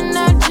 Now I'm in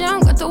that gym,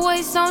 got the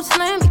waist so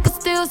slim. You can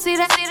still see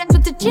that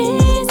with the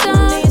jeans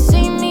on. Then you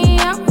see me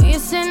out when you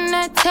send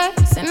that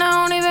text, and I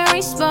don't even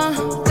respond.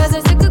 Cause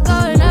I sick of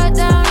going up,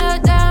 down,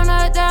 up, down,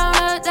 up, down,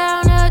 up,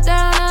 down, up,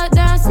 down, up,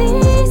 down,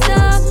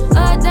 seesaw.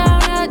 Up,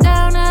 down, up,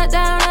 down, up,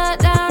 down, up,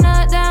 down,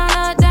 up, down,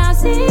 up, down,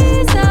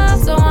 seesaw.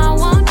 So I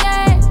want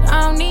that,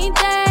 I don't need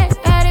that.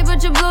 Had it,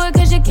 but you blew it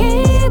cause you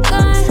keep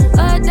going.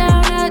 Up,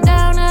 down, up,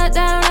 down, up,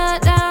 down,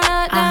 up, down,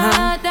 up, down,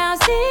 up, down,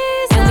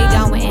 seesaw. And we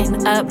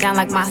going up, down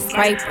like my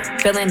scraper.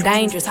 Feeling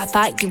dangerous, I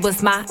thought you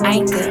was my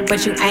anchor,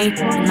 but you ain't.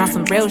 And on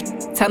some real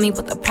shit, tell me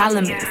what the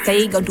problem is.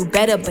 Say you gon' do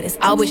better, but it's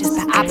always just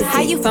the opposite.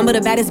 How you fumble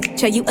the baddest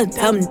bitch, you a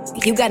dumb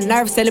nigga. You got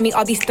nerves telling me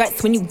all these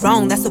threats when you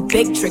wrong, that's a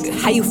big trigger.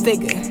 How you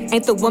figure?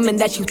 Ain't the woman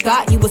that you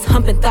thought you was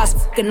humping thoughts.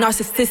 Fucking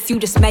narcissist, you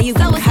just made you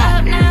So what's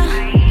up now?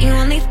 You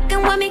only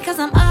fucking with me cause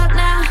I'm up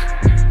now.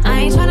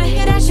 I ain't tryna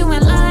hear that you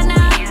in love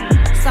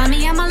now. Saw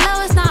me at my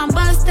lowest, now I'm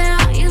bust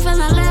down. You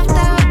feelin' left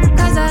out.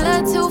 Cause I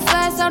look too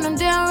fast on them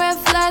damn red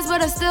flags,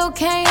 but I still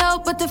can't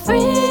help but the free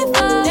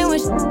fall. Then when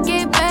shit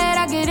get bad,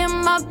 I get in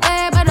my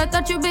bed. But I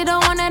thought you'd be the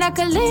one that I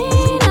could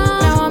lean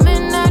on. Now I'm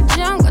in that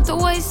gym, got the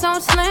waist so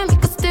slim. You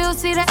can still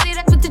see that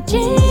with the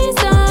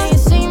jeans on. Then you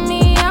see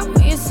me out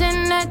when you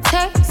send that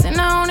text, and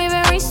I don't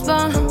even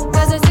respond.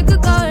 Cause I sick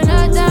of going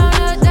up, down,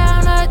 up,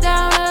 down, up,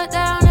 down, up,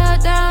 down,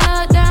 up, down,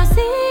 up, down,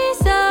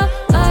 seesaw.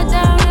 Up,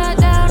 down, up,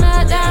 down,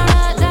 up, down,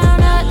 up,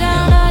 down, up,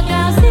 down, up,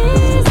 down,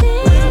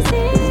 seesaw.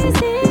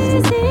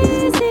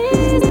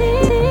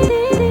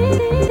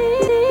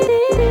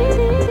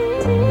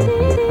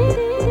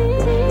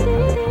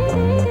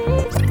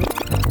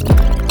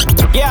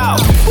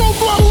 Full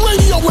Throttle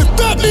Radio with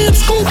Fatman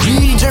Scoop,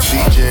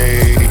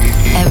 DJ,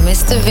 and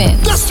Mr.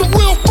 Vince. That's the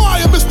real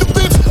fire, Mr.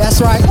 Vince.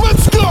 That's right.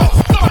 Let's go.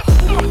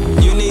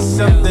 You need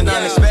something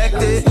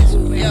unexpected,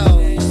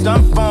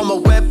 some form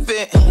of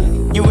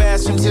weapon. You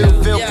ask him to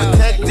feel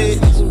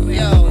protected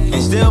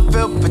and still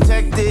feel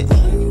protected.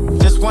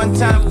 Just one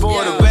time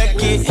for the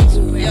record.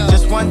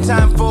 Just one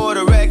time for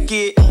the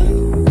record.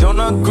 Don't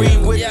agree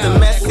with the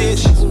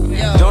message.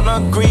 Don't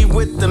agree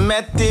with the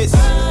methods.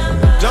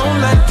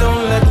 Don't let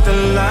the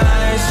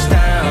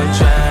lifestyle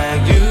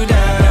drag you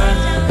down.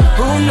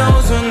 Who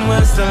knows when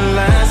was the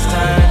last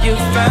time you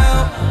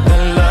felt the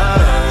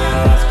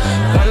love?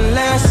 One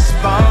last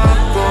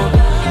sparkle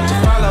to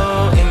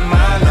follow in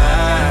my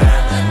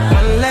life.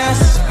 One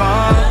last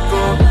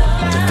sparkle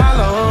to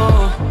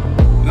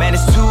follow. Man,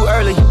 it's too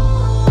early.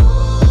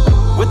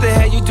 What the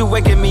hell you do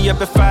waking me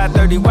up at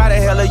 5:30? Why the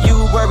hell are you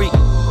worried?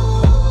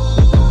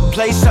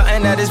 Play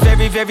something that is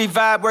very, very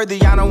vibe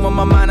worthy. I don't want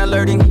my mind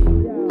alerting.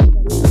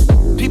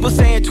 People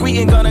saying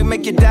tweeting gonna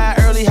make you die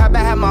early. How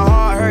about have my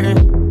heart hurting?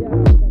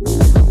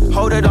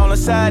 Hold it on the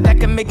side, that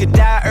can make you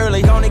die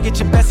early. Gonna get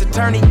your best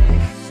attorney.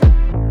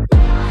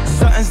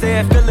 Something's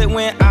there, feel it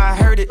when I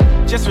heard it.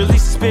 Just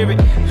release the spirit,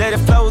 let it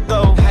flow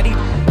though. How do you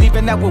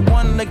leaving out with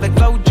one leg like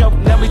Flojo?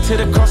 Nail me to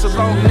the cross with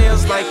long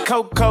nails like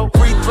Coco.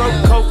 Free throat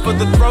coat for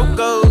the throat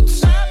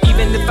goats.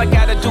 Even if I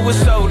gotta do it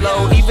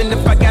solo, even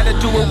if I gotta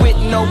do it with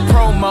no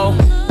promo.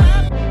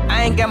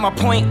 I ain't got my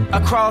point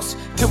across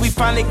till we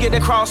finally get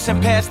across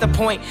and past the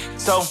point.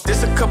 So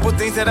there's a couple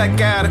things that I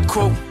gotta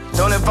quote.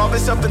 Don't involve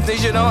yourself in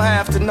things you don't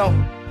have to know.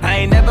 I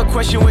ain't never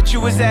question what you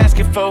was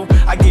asking for.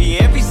 I give you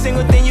every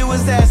single thing you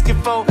was asking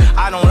for.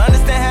 I don't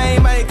understand how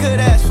anybody could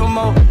ask for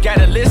more.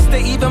 Got a list of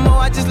even more,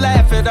 I just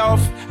laugh it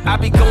off. I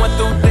be going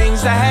through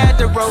things I had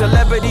to roll.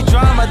 Celebrity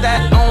drama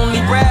that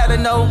only Brad to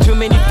know. Too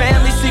many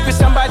family secrets,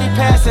 somebody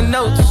passing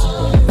notes.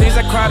 Things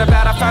I cried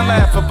about, I found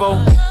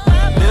laughable.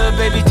 Little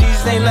baby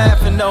Jesus ain't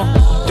laughing, no.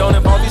 Don't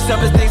involve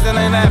yourself in things that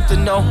ain't after,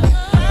 no.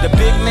 The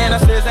big man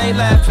upstairs ain't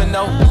laughing,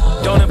 no.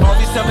 Don't involve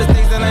yourself in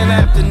things that ain't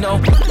after, no.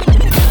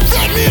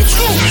 Fatman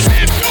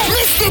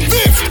Mr.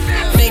 Beatz.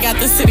 They got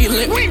the city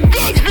lit. We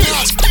got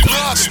hits.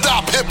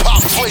 Non-stop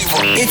hip-hop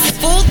flavor. It's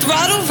Full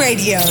Throttle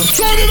Radio.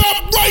 Turn it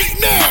up right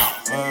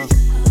now.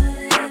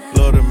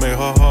 Love to make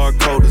her hard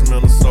cold as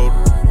Minnesota.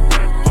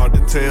 Hard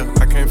to tell,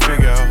 I can't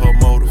figure out her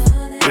motive.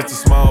 It's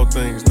the small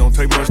things, don't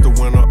take much to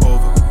win her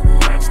over.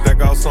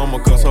 Stack out summer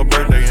cause her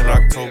birthday in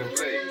October.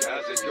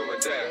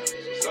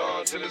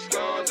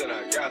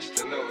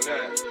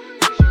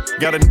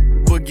 Got a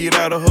but get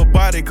out of her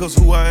body cause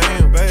who I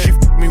am. She f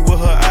me with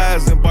her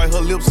eyes and bite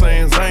her lips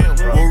saying Zam.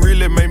 What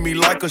really made me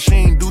like her, she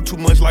ain't do too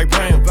much like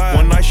Pam.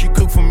 One night she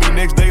cooked for me,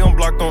 next day I'm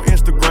blocked on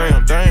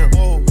Instagram. Damn,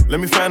 let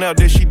me find out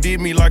that she did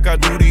me like I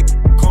do these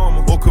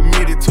karma. Or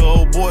committed to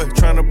old boy,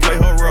 trying to play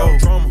her role.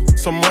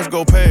 Some months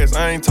go past,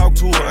 I ain't talked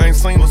to her, I ain't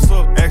seen what's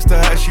up. Asked her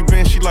how she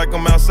been, she like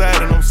I'm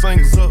outside and I'm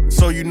singles up.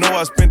 So you know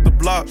I spent the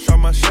block, shot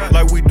my shot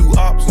like we do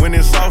ops. When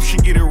it's off, she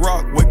get it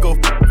rock, wake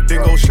up,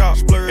 then go shop.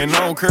 And I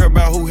don't care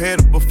about who had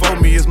it before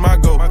me, it's my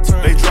go.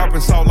 They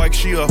dropping salt like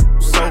she a,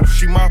 so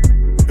she my.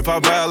 If I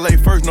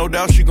violate first, no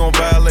doubt she gon'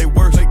 violate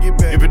worse.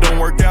 If it don't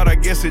work out, I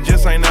guess it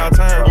just ain't our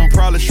time. I'ma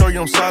probably show you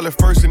I'm solid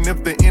first, and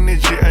if the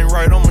energy ain't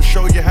right, I'ma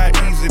show you how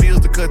easy it is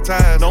to cut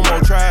ties. No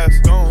more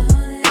tries, gone.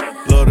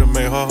 Love to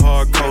make her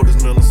hard cold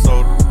as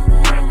Minnesota.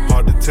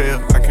 Hard to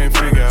tell, I can't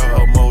figure out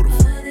her motive.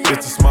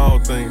 It's the small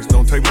things,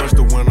 don't take much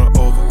to win her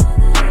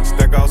over.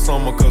 Stack out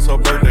summer cause her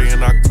birthday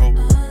in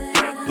October.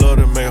 Love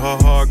to make her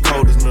hard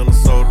cold as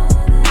Minnesota.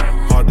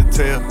 Hard to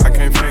tell, I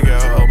can't figure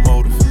out her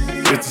motive.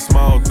 It's the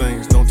small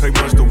things, don't take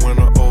much to win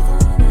her over.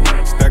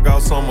 Stack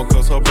out summer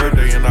cause her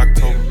birthday in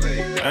October.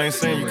 I ain't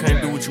saying you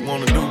can't do what you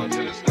wanna do,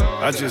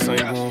 I just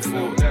ain't going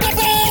for it.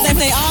 They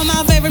play all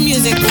my favorite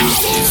music.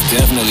 It's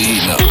definitely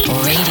heating up.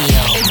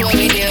 Radio. It's what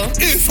we do.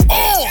 It's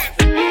on.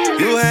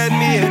 You had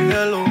me at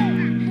hello.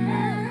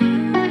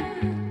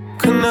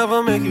 Could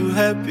never make you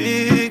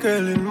happy,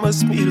 girl, it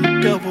must be the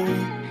devil.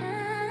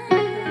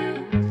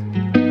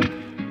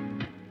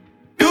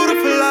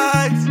 Beautiful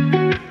eyes,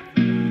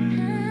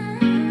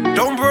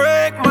 don't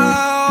break my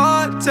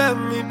heart, tell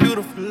me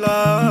beautiful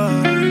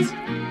lies.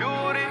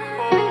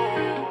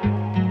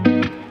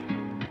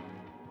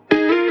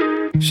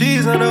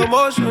 She's an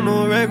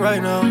emotional wreck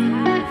right now.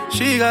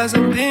 She got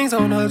some things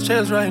on her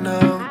chest right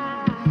now.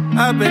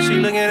 I bet she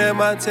looking at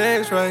my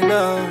text right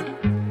now.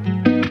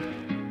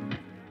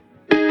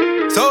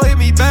 So hit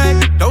me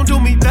back, don't do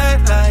me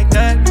that like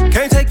that.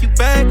 Can't take you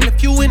back,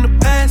 left you in the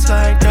past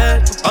like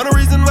that. All the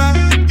reason why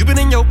you been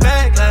in your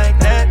bag like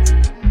that.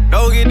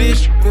 Don't get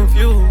this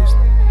confused.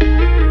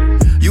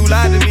 You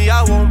lied to me,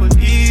 I won't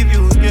believe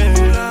you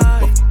again.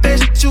 But that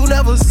shit, you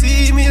never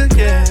see me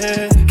again.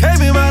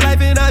 Came in my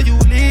life and now you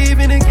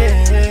leaving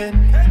again.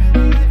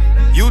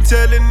 You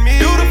telling me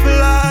beautiful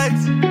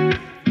lies,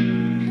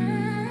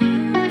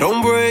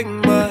 don't break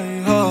my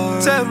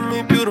heart. Tell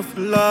me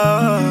beautiful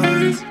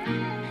lies.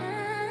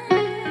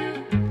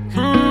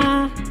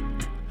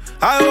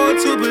 I want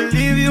to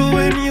believe you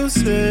when you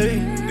say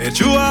that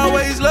you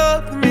always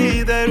loved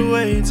me that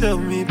way. Tell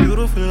me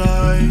beautiful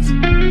lies.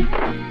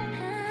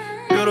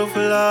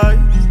 Beautiful lies.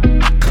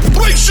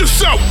 Brace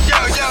yourself. Yo,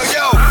 yo,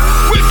 yo.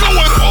 We're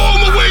going all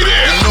the way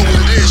there. You know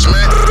what it is,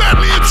 man.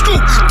 Fatman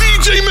Scoop,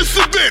 DJ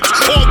Mr. Beatz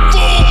on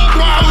Full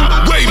Throttle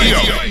Radio.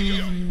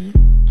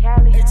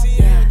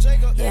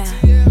 Yeah.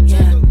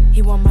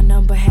 He want my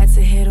number, had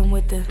to hit him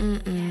with the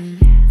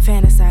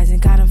fantasizing,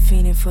 got him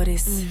fiending for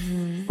this.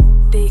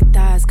 Thick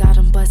thighs, got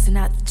him busting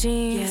out the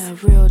jeans. Yeah,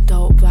 real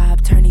dope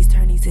vibe, turnies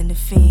in the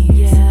fiends.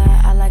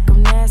 Yeah, I like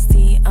him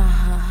nasty,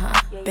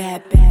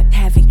 Bad,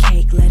 having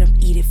cake, let him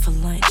eat it for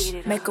lunch.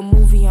 Make a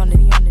movie on it,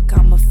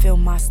 I'ma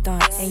film my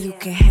stunts. And you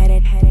can head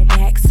it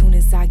back soon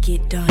as I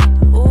get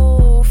done.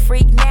 Ooh,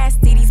 freak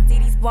nasty, these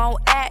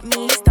won't at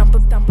me. Stump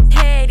a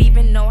head,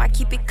 even though I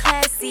keep it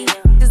classy.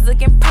 Just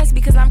look impressed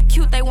because I'm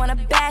cute, they wanna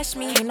bash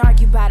me. Can't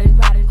argue about it,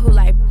 who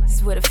like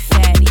is with a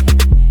fatty.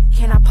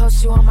 Can I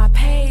post you on my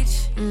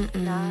page?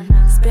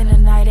 Spend a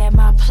night at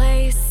my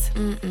place?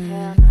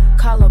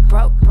 Call a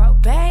broke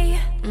bae?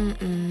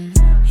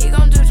 He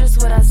gon' do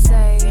just what I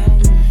say.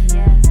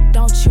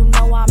 Don't you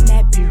know I'm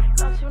that beaut?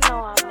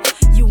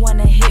 You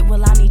wanna hit,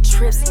 well I need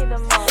trips.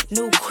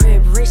 New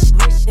crib, rich,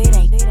 it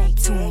ain't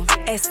to him.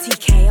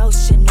 STKO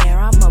Chanel,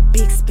 I'm a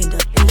big spender,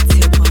 big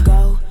tipper.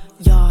 Go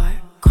yard,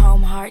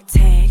 chrome heart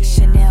tag,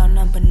 Chanel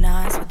number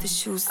 9s with the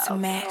shoes to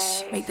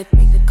match. Make the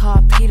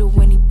car Peter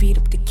when he beat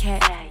up the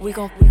cat. We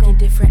gon'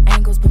 different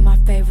angles, but my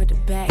favorite the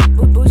back.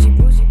 Bougie,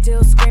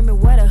 still screaming,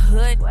 what a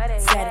hood.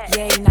 Said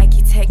yay,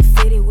 Nike Tech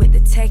fitted with the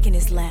tech in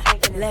his lap.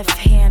 Left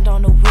hand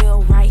on the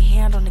wheel, right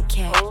hand on the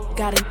cat.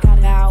 Got it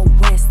out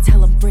west,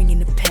 tell him bring in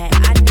the pack.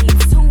 I need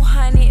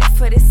 200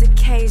 for this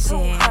occasion.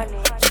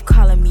 You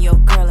calling me your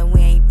girl and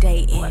we ain't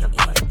dating.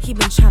 He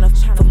been tryna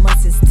for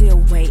months and still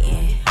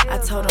waiting. I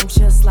told him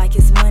just like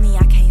it's money,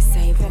 I can't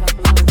save it.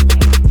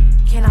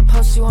 Can I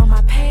post you on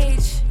my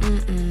page?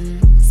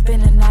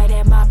 Spend a night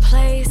at my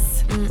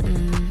place?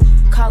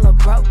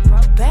 broke,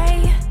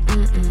 bae.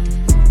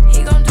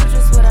 He gon' do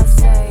just what I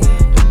say.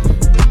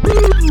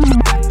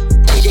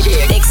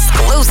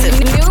 Exclusive.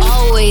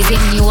 Always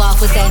hitting you off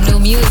with that new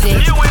music.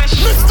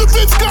 Mr.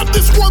 Vince got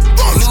this one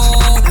first.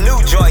 New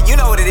joint, you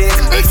know what it is.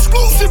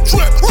 Exclusive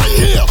trip right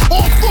here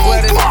on Full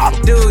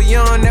Throttle. Dude, you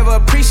don't never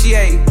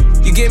appreciate.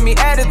 You give me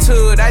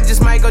attitude, I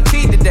just might go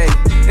cheat today.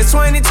 It's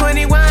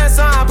 2021,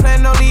 so I'm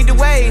planning on lead the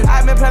way.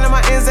 I've been planning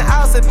my ins and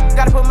outs, so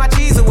gotta put my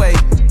cheese away.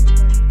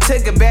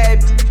 Took a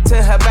bad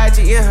to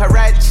hibachi in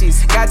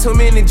Hirachis. Got too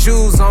many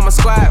Jews on my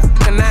squad,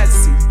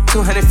 Nazi.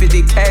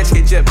 250 cash,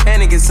 hit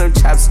Japan and get some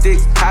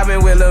chopsticks. I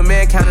been with little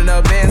man counting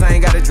up bands, I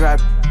ain't gotta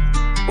drop.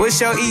 What's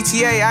your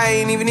ETA? I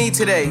ain't even eat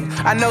today.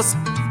 I know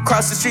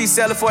cross the street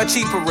sell it for a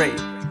cheaper rate.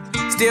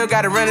 Still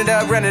gotta run it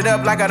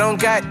up like I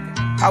don't got.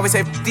 I always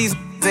say these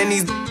and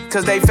these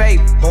cause they fake.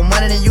 More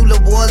money than you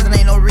little boys and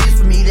ain't no reason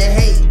for me to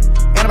hate.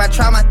 And if I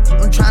try my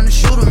I'm trying to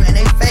shoot them in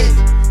they face.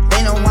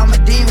 They know I'm a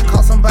demon,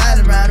 call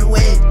somebody around the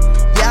way.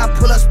 Yeah, I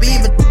pull up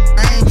speed, but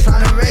I ain't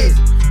trying to race.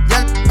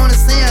 Young on the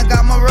scene, I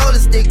got my roller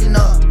sticking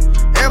up.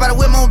 Everybody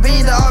with more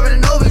beans, I already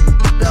know we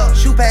up.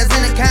 Shoot pass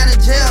in the kind of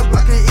jail,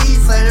 I can eat,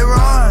 say they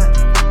run.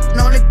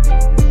 No, the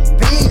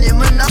bean in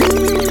my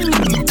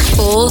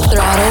Full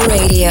Throttle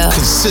Radio.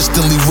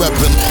 Consistently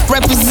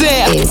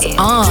Represent is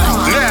on.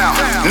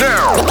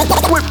 Now,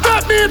 with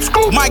Fatman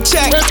Scoop, Mike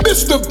check, and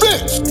Mr.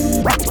 Vince.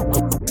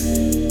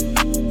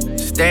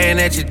 Staring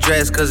at your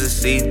dress cause it's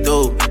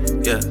see-through.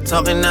 Yeah,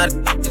 talking out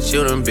that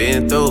you done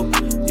been through.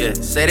 Yeah,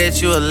 say that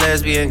you a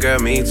lesbian, girl,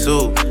 me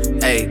too.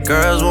 Hey,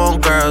 girls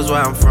want girls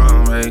where I'm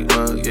from. Hey,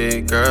 well, yeah,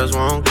 girls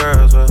want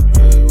girls where,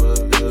 hey, well,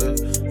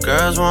 yeah.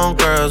 Girls want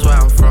girls where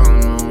I'm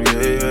from.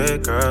 Yeah,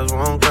 girls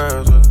want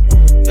girls where,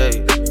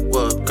 hey,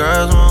 well,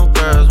 girls want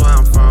girls where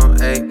I'm from.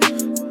 Hey,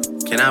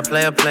 can I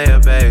play a player,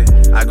 babe?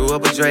 I grew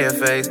up with Drea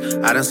face.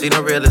 I done seen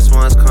the realest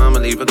ones come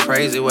and leave a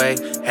crazy way.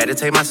 Had to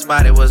take my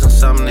spot, it wasn't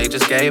something they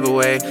just gave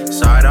away.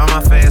 Sorry to all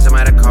my fans, they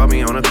might have called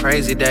me on a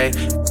crazy day.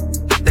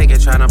 Thinking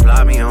tryna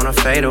block me on a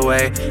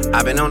fadeaway.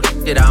 I've been on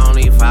shit, I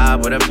only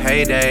vibe with a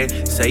payday.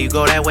 Say you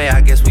go that way,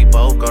 I guess we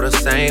both go the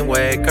same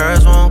way.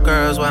 Girls want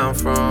girls where I'm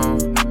from.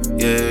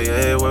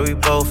 Yeah, where we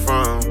both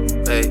from.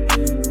 Hey,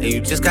 and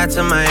you just got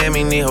to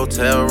Miami, need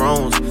hotel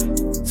rooms.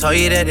 Told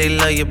you that they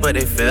love you, but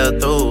they fell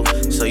through.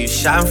 So you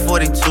shot in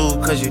 42,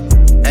 cause you,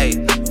 hey,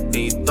 and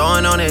you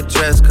throwing on that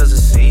dress cause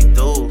it's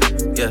see-through.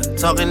 Yeah,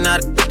 talking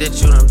out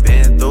that you done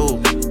been through.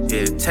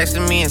 Yeah,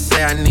 texting me and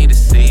say I need to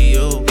see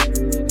you.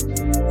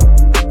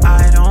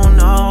 I don't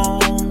know.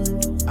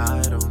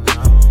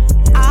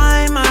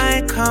 I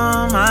might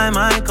come, I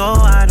might go,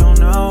 I don't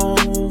know.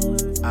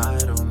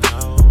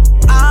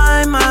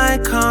 I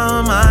might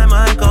come, I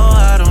might go,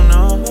 I don't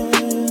know.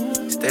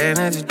 Staring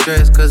at your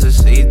dress cause it's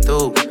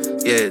see-through.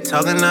 Yeah,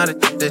 talking all the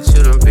that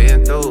you done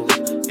been through.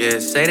 Yeah,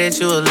 say that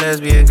you a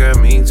lesbian, girl,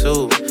 me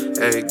too.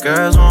 Hey,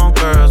 girls want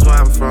girls where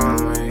I'm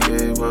from.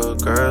 Yeah, well,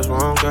 girls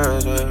want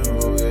girls where,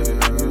 oh, yeah.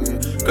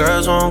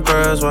 Girls want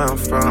girls where I'm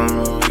from.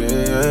 Oh,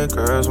 yeah,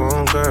 girls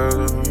want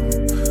girls.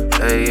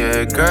 Hey,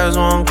 yeah, girls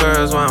want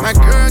girls where I'm My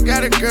from. girl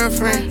got a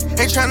girlfriend.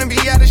 Ain't tryna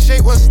be out of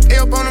shape. What's stay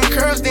up on them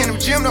curls? Then them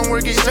gym don't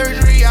work, get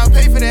surgery. I'll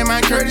pay for that,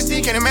 my courtesy.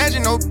 Can't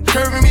imagine no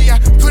curving me. I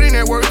put in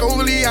that work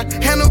overly. I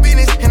handle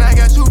business, and I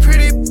got two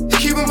pretty.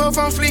 Keep them both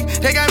on fleek.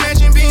 They got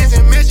matching beans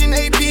and matching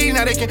AP.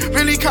 Now they can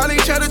really call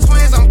each other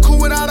twins. I'm cool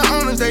with all the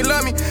owners, they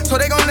love me. So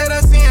they gon' let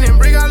us in and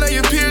bring all of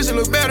your peers to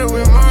look better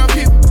with more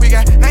people. We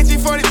got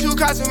 1942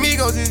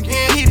 Casamigos, it's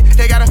getting heated.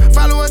 They gotta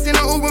follow us in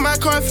the Uber, my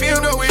car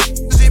filled up with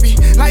zippy.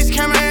 Lights,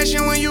 camera,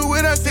 action, when you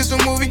with us, it's a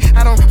movie.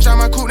 I don't try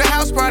my coupe to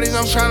house parties,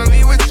 I'm tryna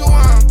leave with two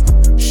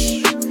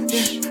shh,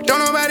 yeah. Don't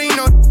nobody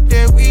know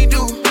that we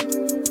do.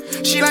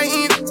 She like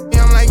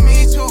I'm like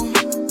me too.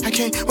 I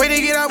can't wait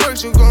to get out work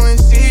to go and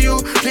see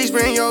you. Please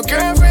bring your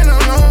girlfriend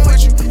along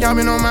with you. Y'all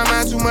been on my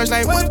mind too much,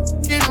 like what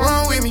is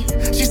wrong with me?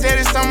 She said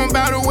it's something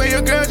about the way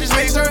your girl just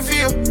makes her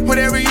feel.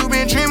 Whatever you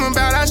been dreaming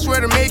about, I swear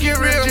to make it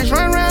real. Just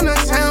run around the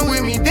town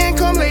with me, then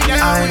come lay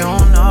down I with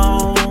don't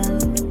know.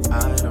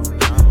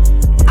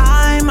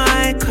 I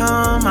might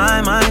come,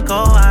 I might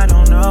go, I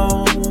don't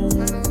know.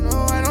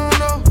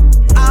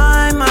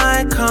 I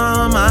might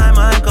come, I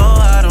might go,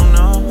 I don't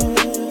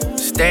know.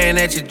 Staring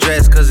at your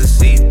dress cause it's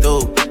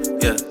see-through.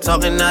 Yeah,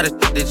 talking all the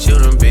that you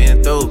done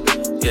been through.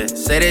 Yeah,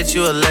 say that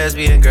you a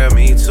lesbian, girl,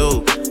 me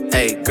too.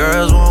 Hey,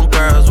 girls want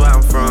girls where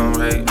I'm from.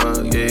 Hey,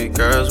 well, yeah,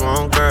 girls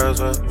want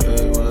girls where,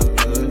 hey, well,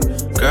 yeah.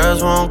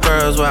 Girls want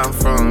girls where I'm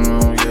from.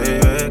 Oh,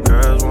 yeah,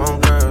 girls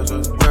want girls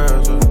where,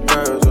 girls where,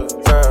 girls where,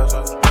 girls where, girls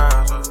where,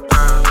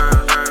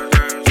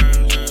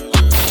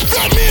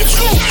 Fatman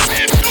Scoop,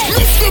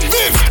 Mr.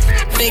 Vince.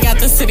 They got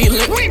the city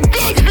lit. We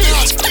done here.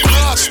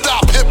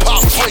 Non-stop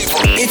hip-hop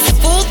flavor. It's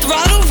Full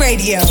Throttle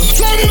Radio.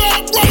 Turn it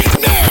up right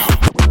now.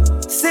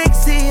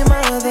 Sexy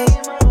mother,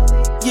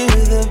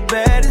 you're the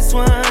baddest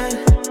one.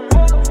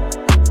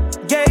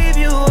 Gave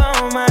you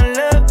all my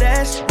love,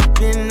 that's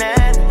been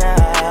at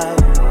now.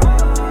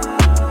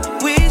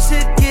 We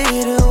should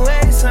get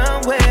away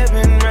somewhere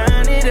and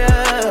run it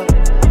up.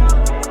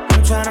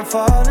 I'm tryna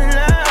fall in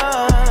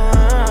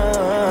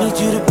love. Need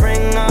you to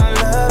bring all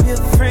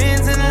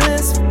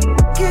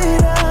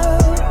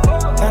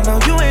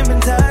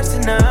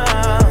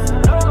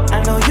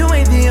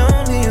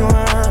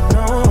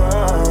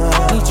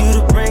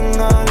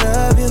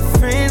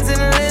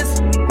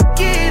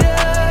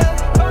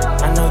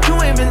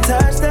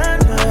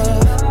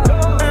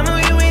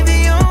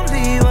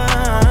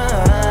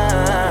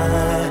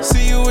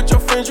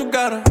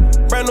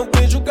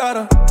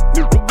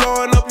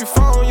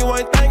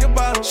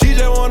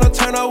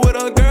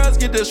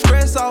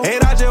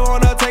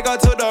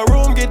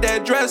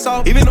dress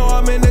off. Even though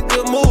I'm in a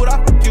good mood,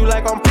 I fuck you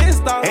like I'm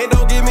pissed off. And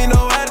don't give me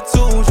no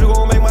attitude, you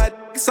gon' make my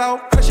dick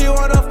soft. Girl, she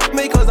wanna fuck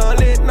me cause I'm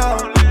lit now.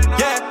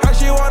 Yeah, girl,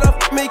 she wanna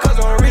fuck me cause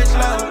I'm rich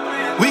now.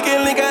 We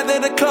can link after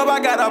the club, I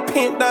got her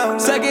pinned down.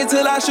 Suck it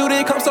till I shoot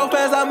it, come so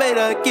fast, I made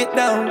her get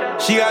down.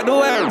 She got the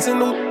words in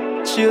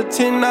the, she a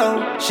 10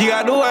 now. She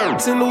got the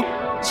words in the,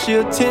 she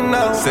a 10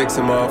 now.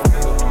 Sexy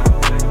motherfucker.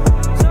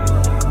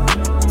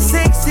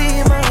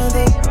 Sexy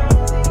mother,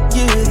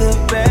 you're the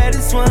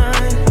baddest one.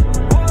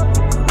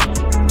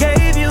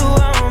 Gave you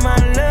all my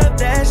love,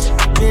 that shit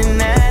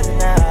been at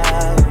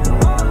now.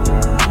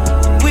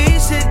 We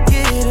should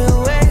get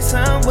away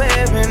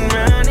somewhere and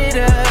run it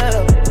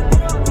up.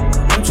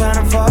 I'm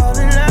tryna fall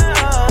in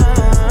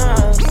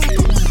love.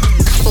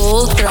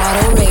 Full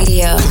Throttle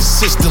Radio.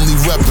 Consistently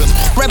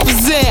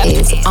Represent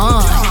is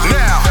on.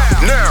 Now.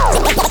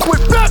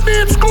 With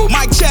Fatman Scoop,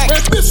 Mic check,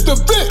 and Mr.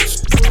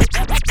 Beatz.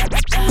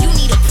 You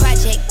need a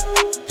project,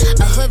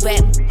 a hood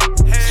rap.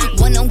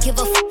 One don't give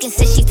a fuck and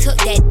says she took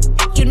that.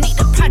 You need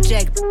a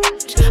project,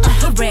 a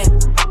hood rap.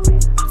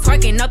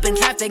 Twerking up in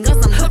traffic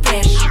on some hood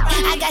rap.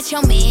 I got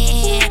your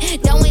man,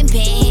 throwing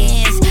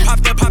pins. Pop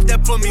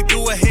that for me,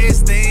 do a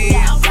headstand.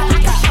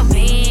 I got your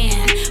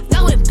man,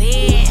 throwing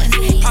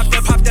pins.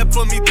 Pop that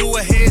for me, do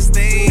a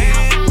headstand.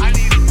 I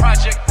need a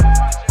project,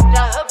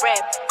 the hood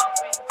rap.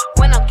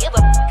 One don't give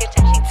a fuck and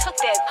says she took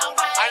that.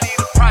 I need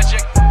a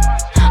project,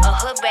 a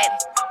hood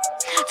rap.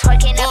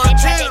 Twerking up in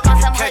traffic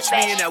on some hood catch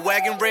me in that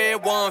wagon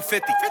red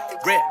 150.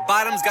 Red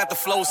bottoms got the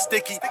flow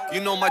sticky.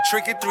 You know my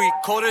tricky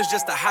 3/4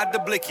 just to hide the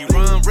blicky.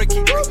 Run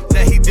Ricky,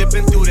 that he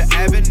dipping through the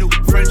avenue.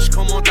 French,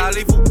 come on,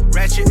 Dollywood.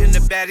 Ratchet in the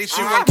baddie,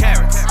 she run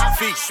carrots.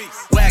 Feast,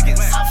 wagons,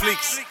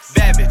 fleeks,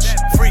 bad bitch,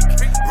 freak,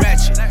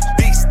 ratchet,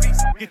 beast.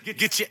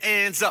 Get your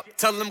hands up,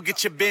 tell them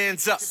get your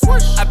bands up.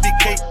 I be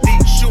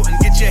KD shooting,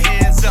 get your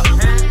hands up.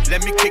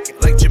 Let me kick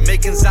it like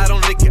Jamaicans, I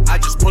don't lick it. I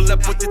just pull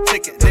up with the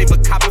ticket. Neighbor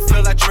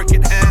Copperfield, I trick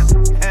it.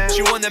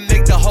 She wanna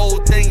make the whole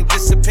thing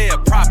disappear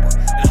proper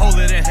and hold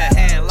it in her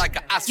hand like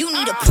an Oscar. You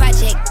need a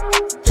project,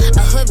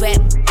 a hood rap.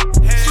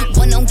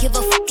 One don't give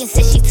a fuck and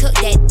says she took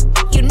that.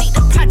 You need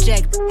a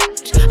project,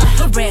 a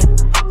hood rap.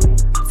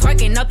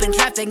 Twerking up in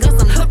traffic on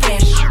some hood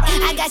rap.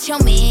 I got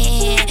your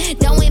man,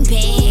 throwing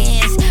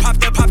pins.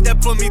 Pop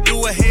that for me,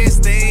 do a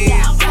headstand.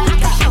 I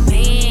got your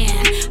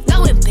man,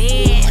 throwing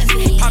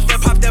pins.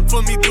 Pop that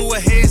for me, do a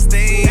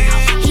headstand.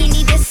 He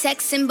need a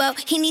sex symbol,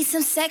 he need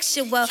some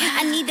sexual.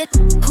 I need a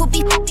who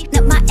be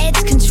up my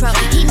edge control.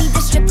 He need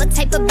a stripper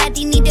type of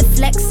body, need it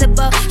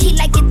flexible. He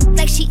like it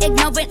like she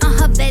ignorant on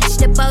her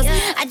vegetables.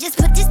 I just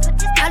put this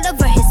all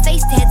over his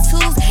face,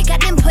 tattoos.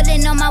 Got him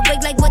pulling on my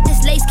wig like what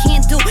this lace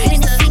can't do.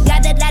 And if he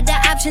got a lot of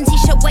options, he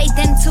should weigh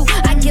them too.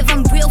 I give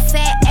him real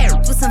fat air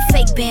with some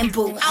fake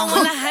bamboo. I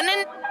want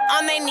 100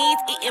 on their knees,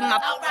 eating my.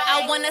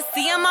 I wanna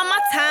see them on my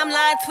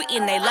timeline,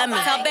 tweeting they love me.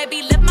 So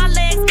baby, lift my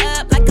legs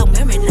up like I'm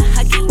wearing a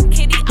huggy.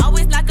 Kitty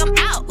always like I'm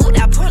out. Ooh,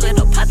 that poor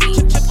little puppy.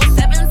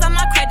 777s on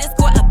my credit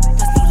score up.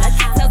 Must be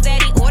lucky. So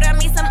daddy order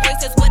me some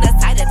oysters with a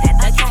side of that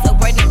nugget. So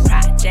we're the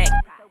project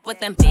with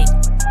them big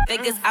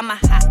figures. I'm a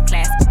hot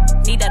class.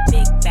 Need a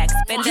big back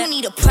spender. You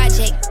need a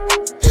project,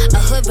 a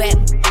hood rap.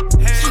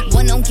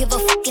 One don't give a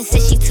fuck and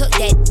says she took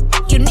that.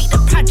 You need a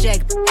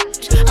project,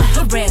 a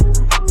hood rap.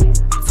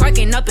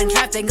 Twerking up in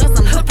traffic on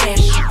some hood rap.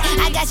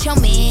 I got your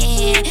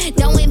man,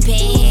 throwing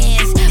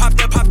pins.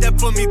 Pop that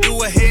for me,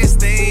 do a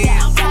headstand.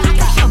 I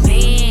got your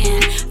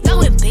man,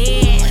 throwing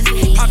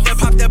pins.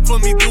 Pop that for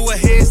me, do a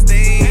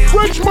headstand.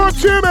 French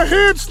Montana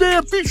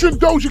handstand featuring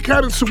Doja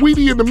Cat and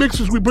Saweetie in the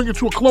mixes. We bring it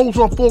to a close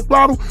on Full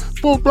Throttle.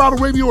 Full Throttle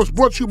Radio is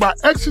brought to you by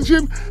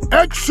Exogen.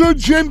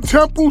 Exogen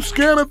Temple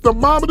Scanner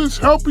Thermometers,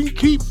 helping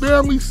keep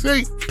families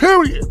safe.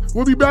 Period.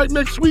 We'll be back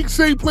next week,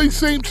 same place,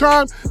 same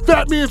time.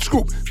 Fatman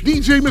Scoop,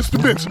 DJ Mr.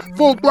 Beatz,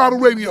 Full Throttle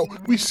Radio.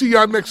 We see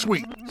y'all next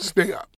week. Stay up.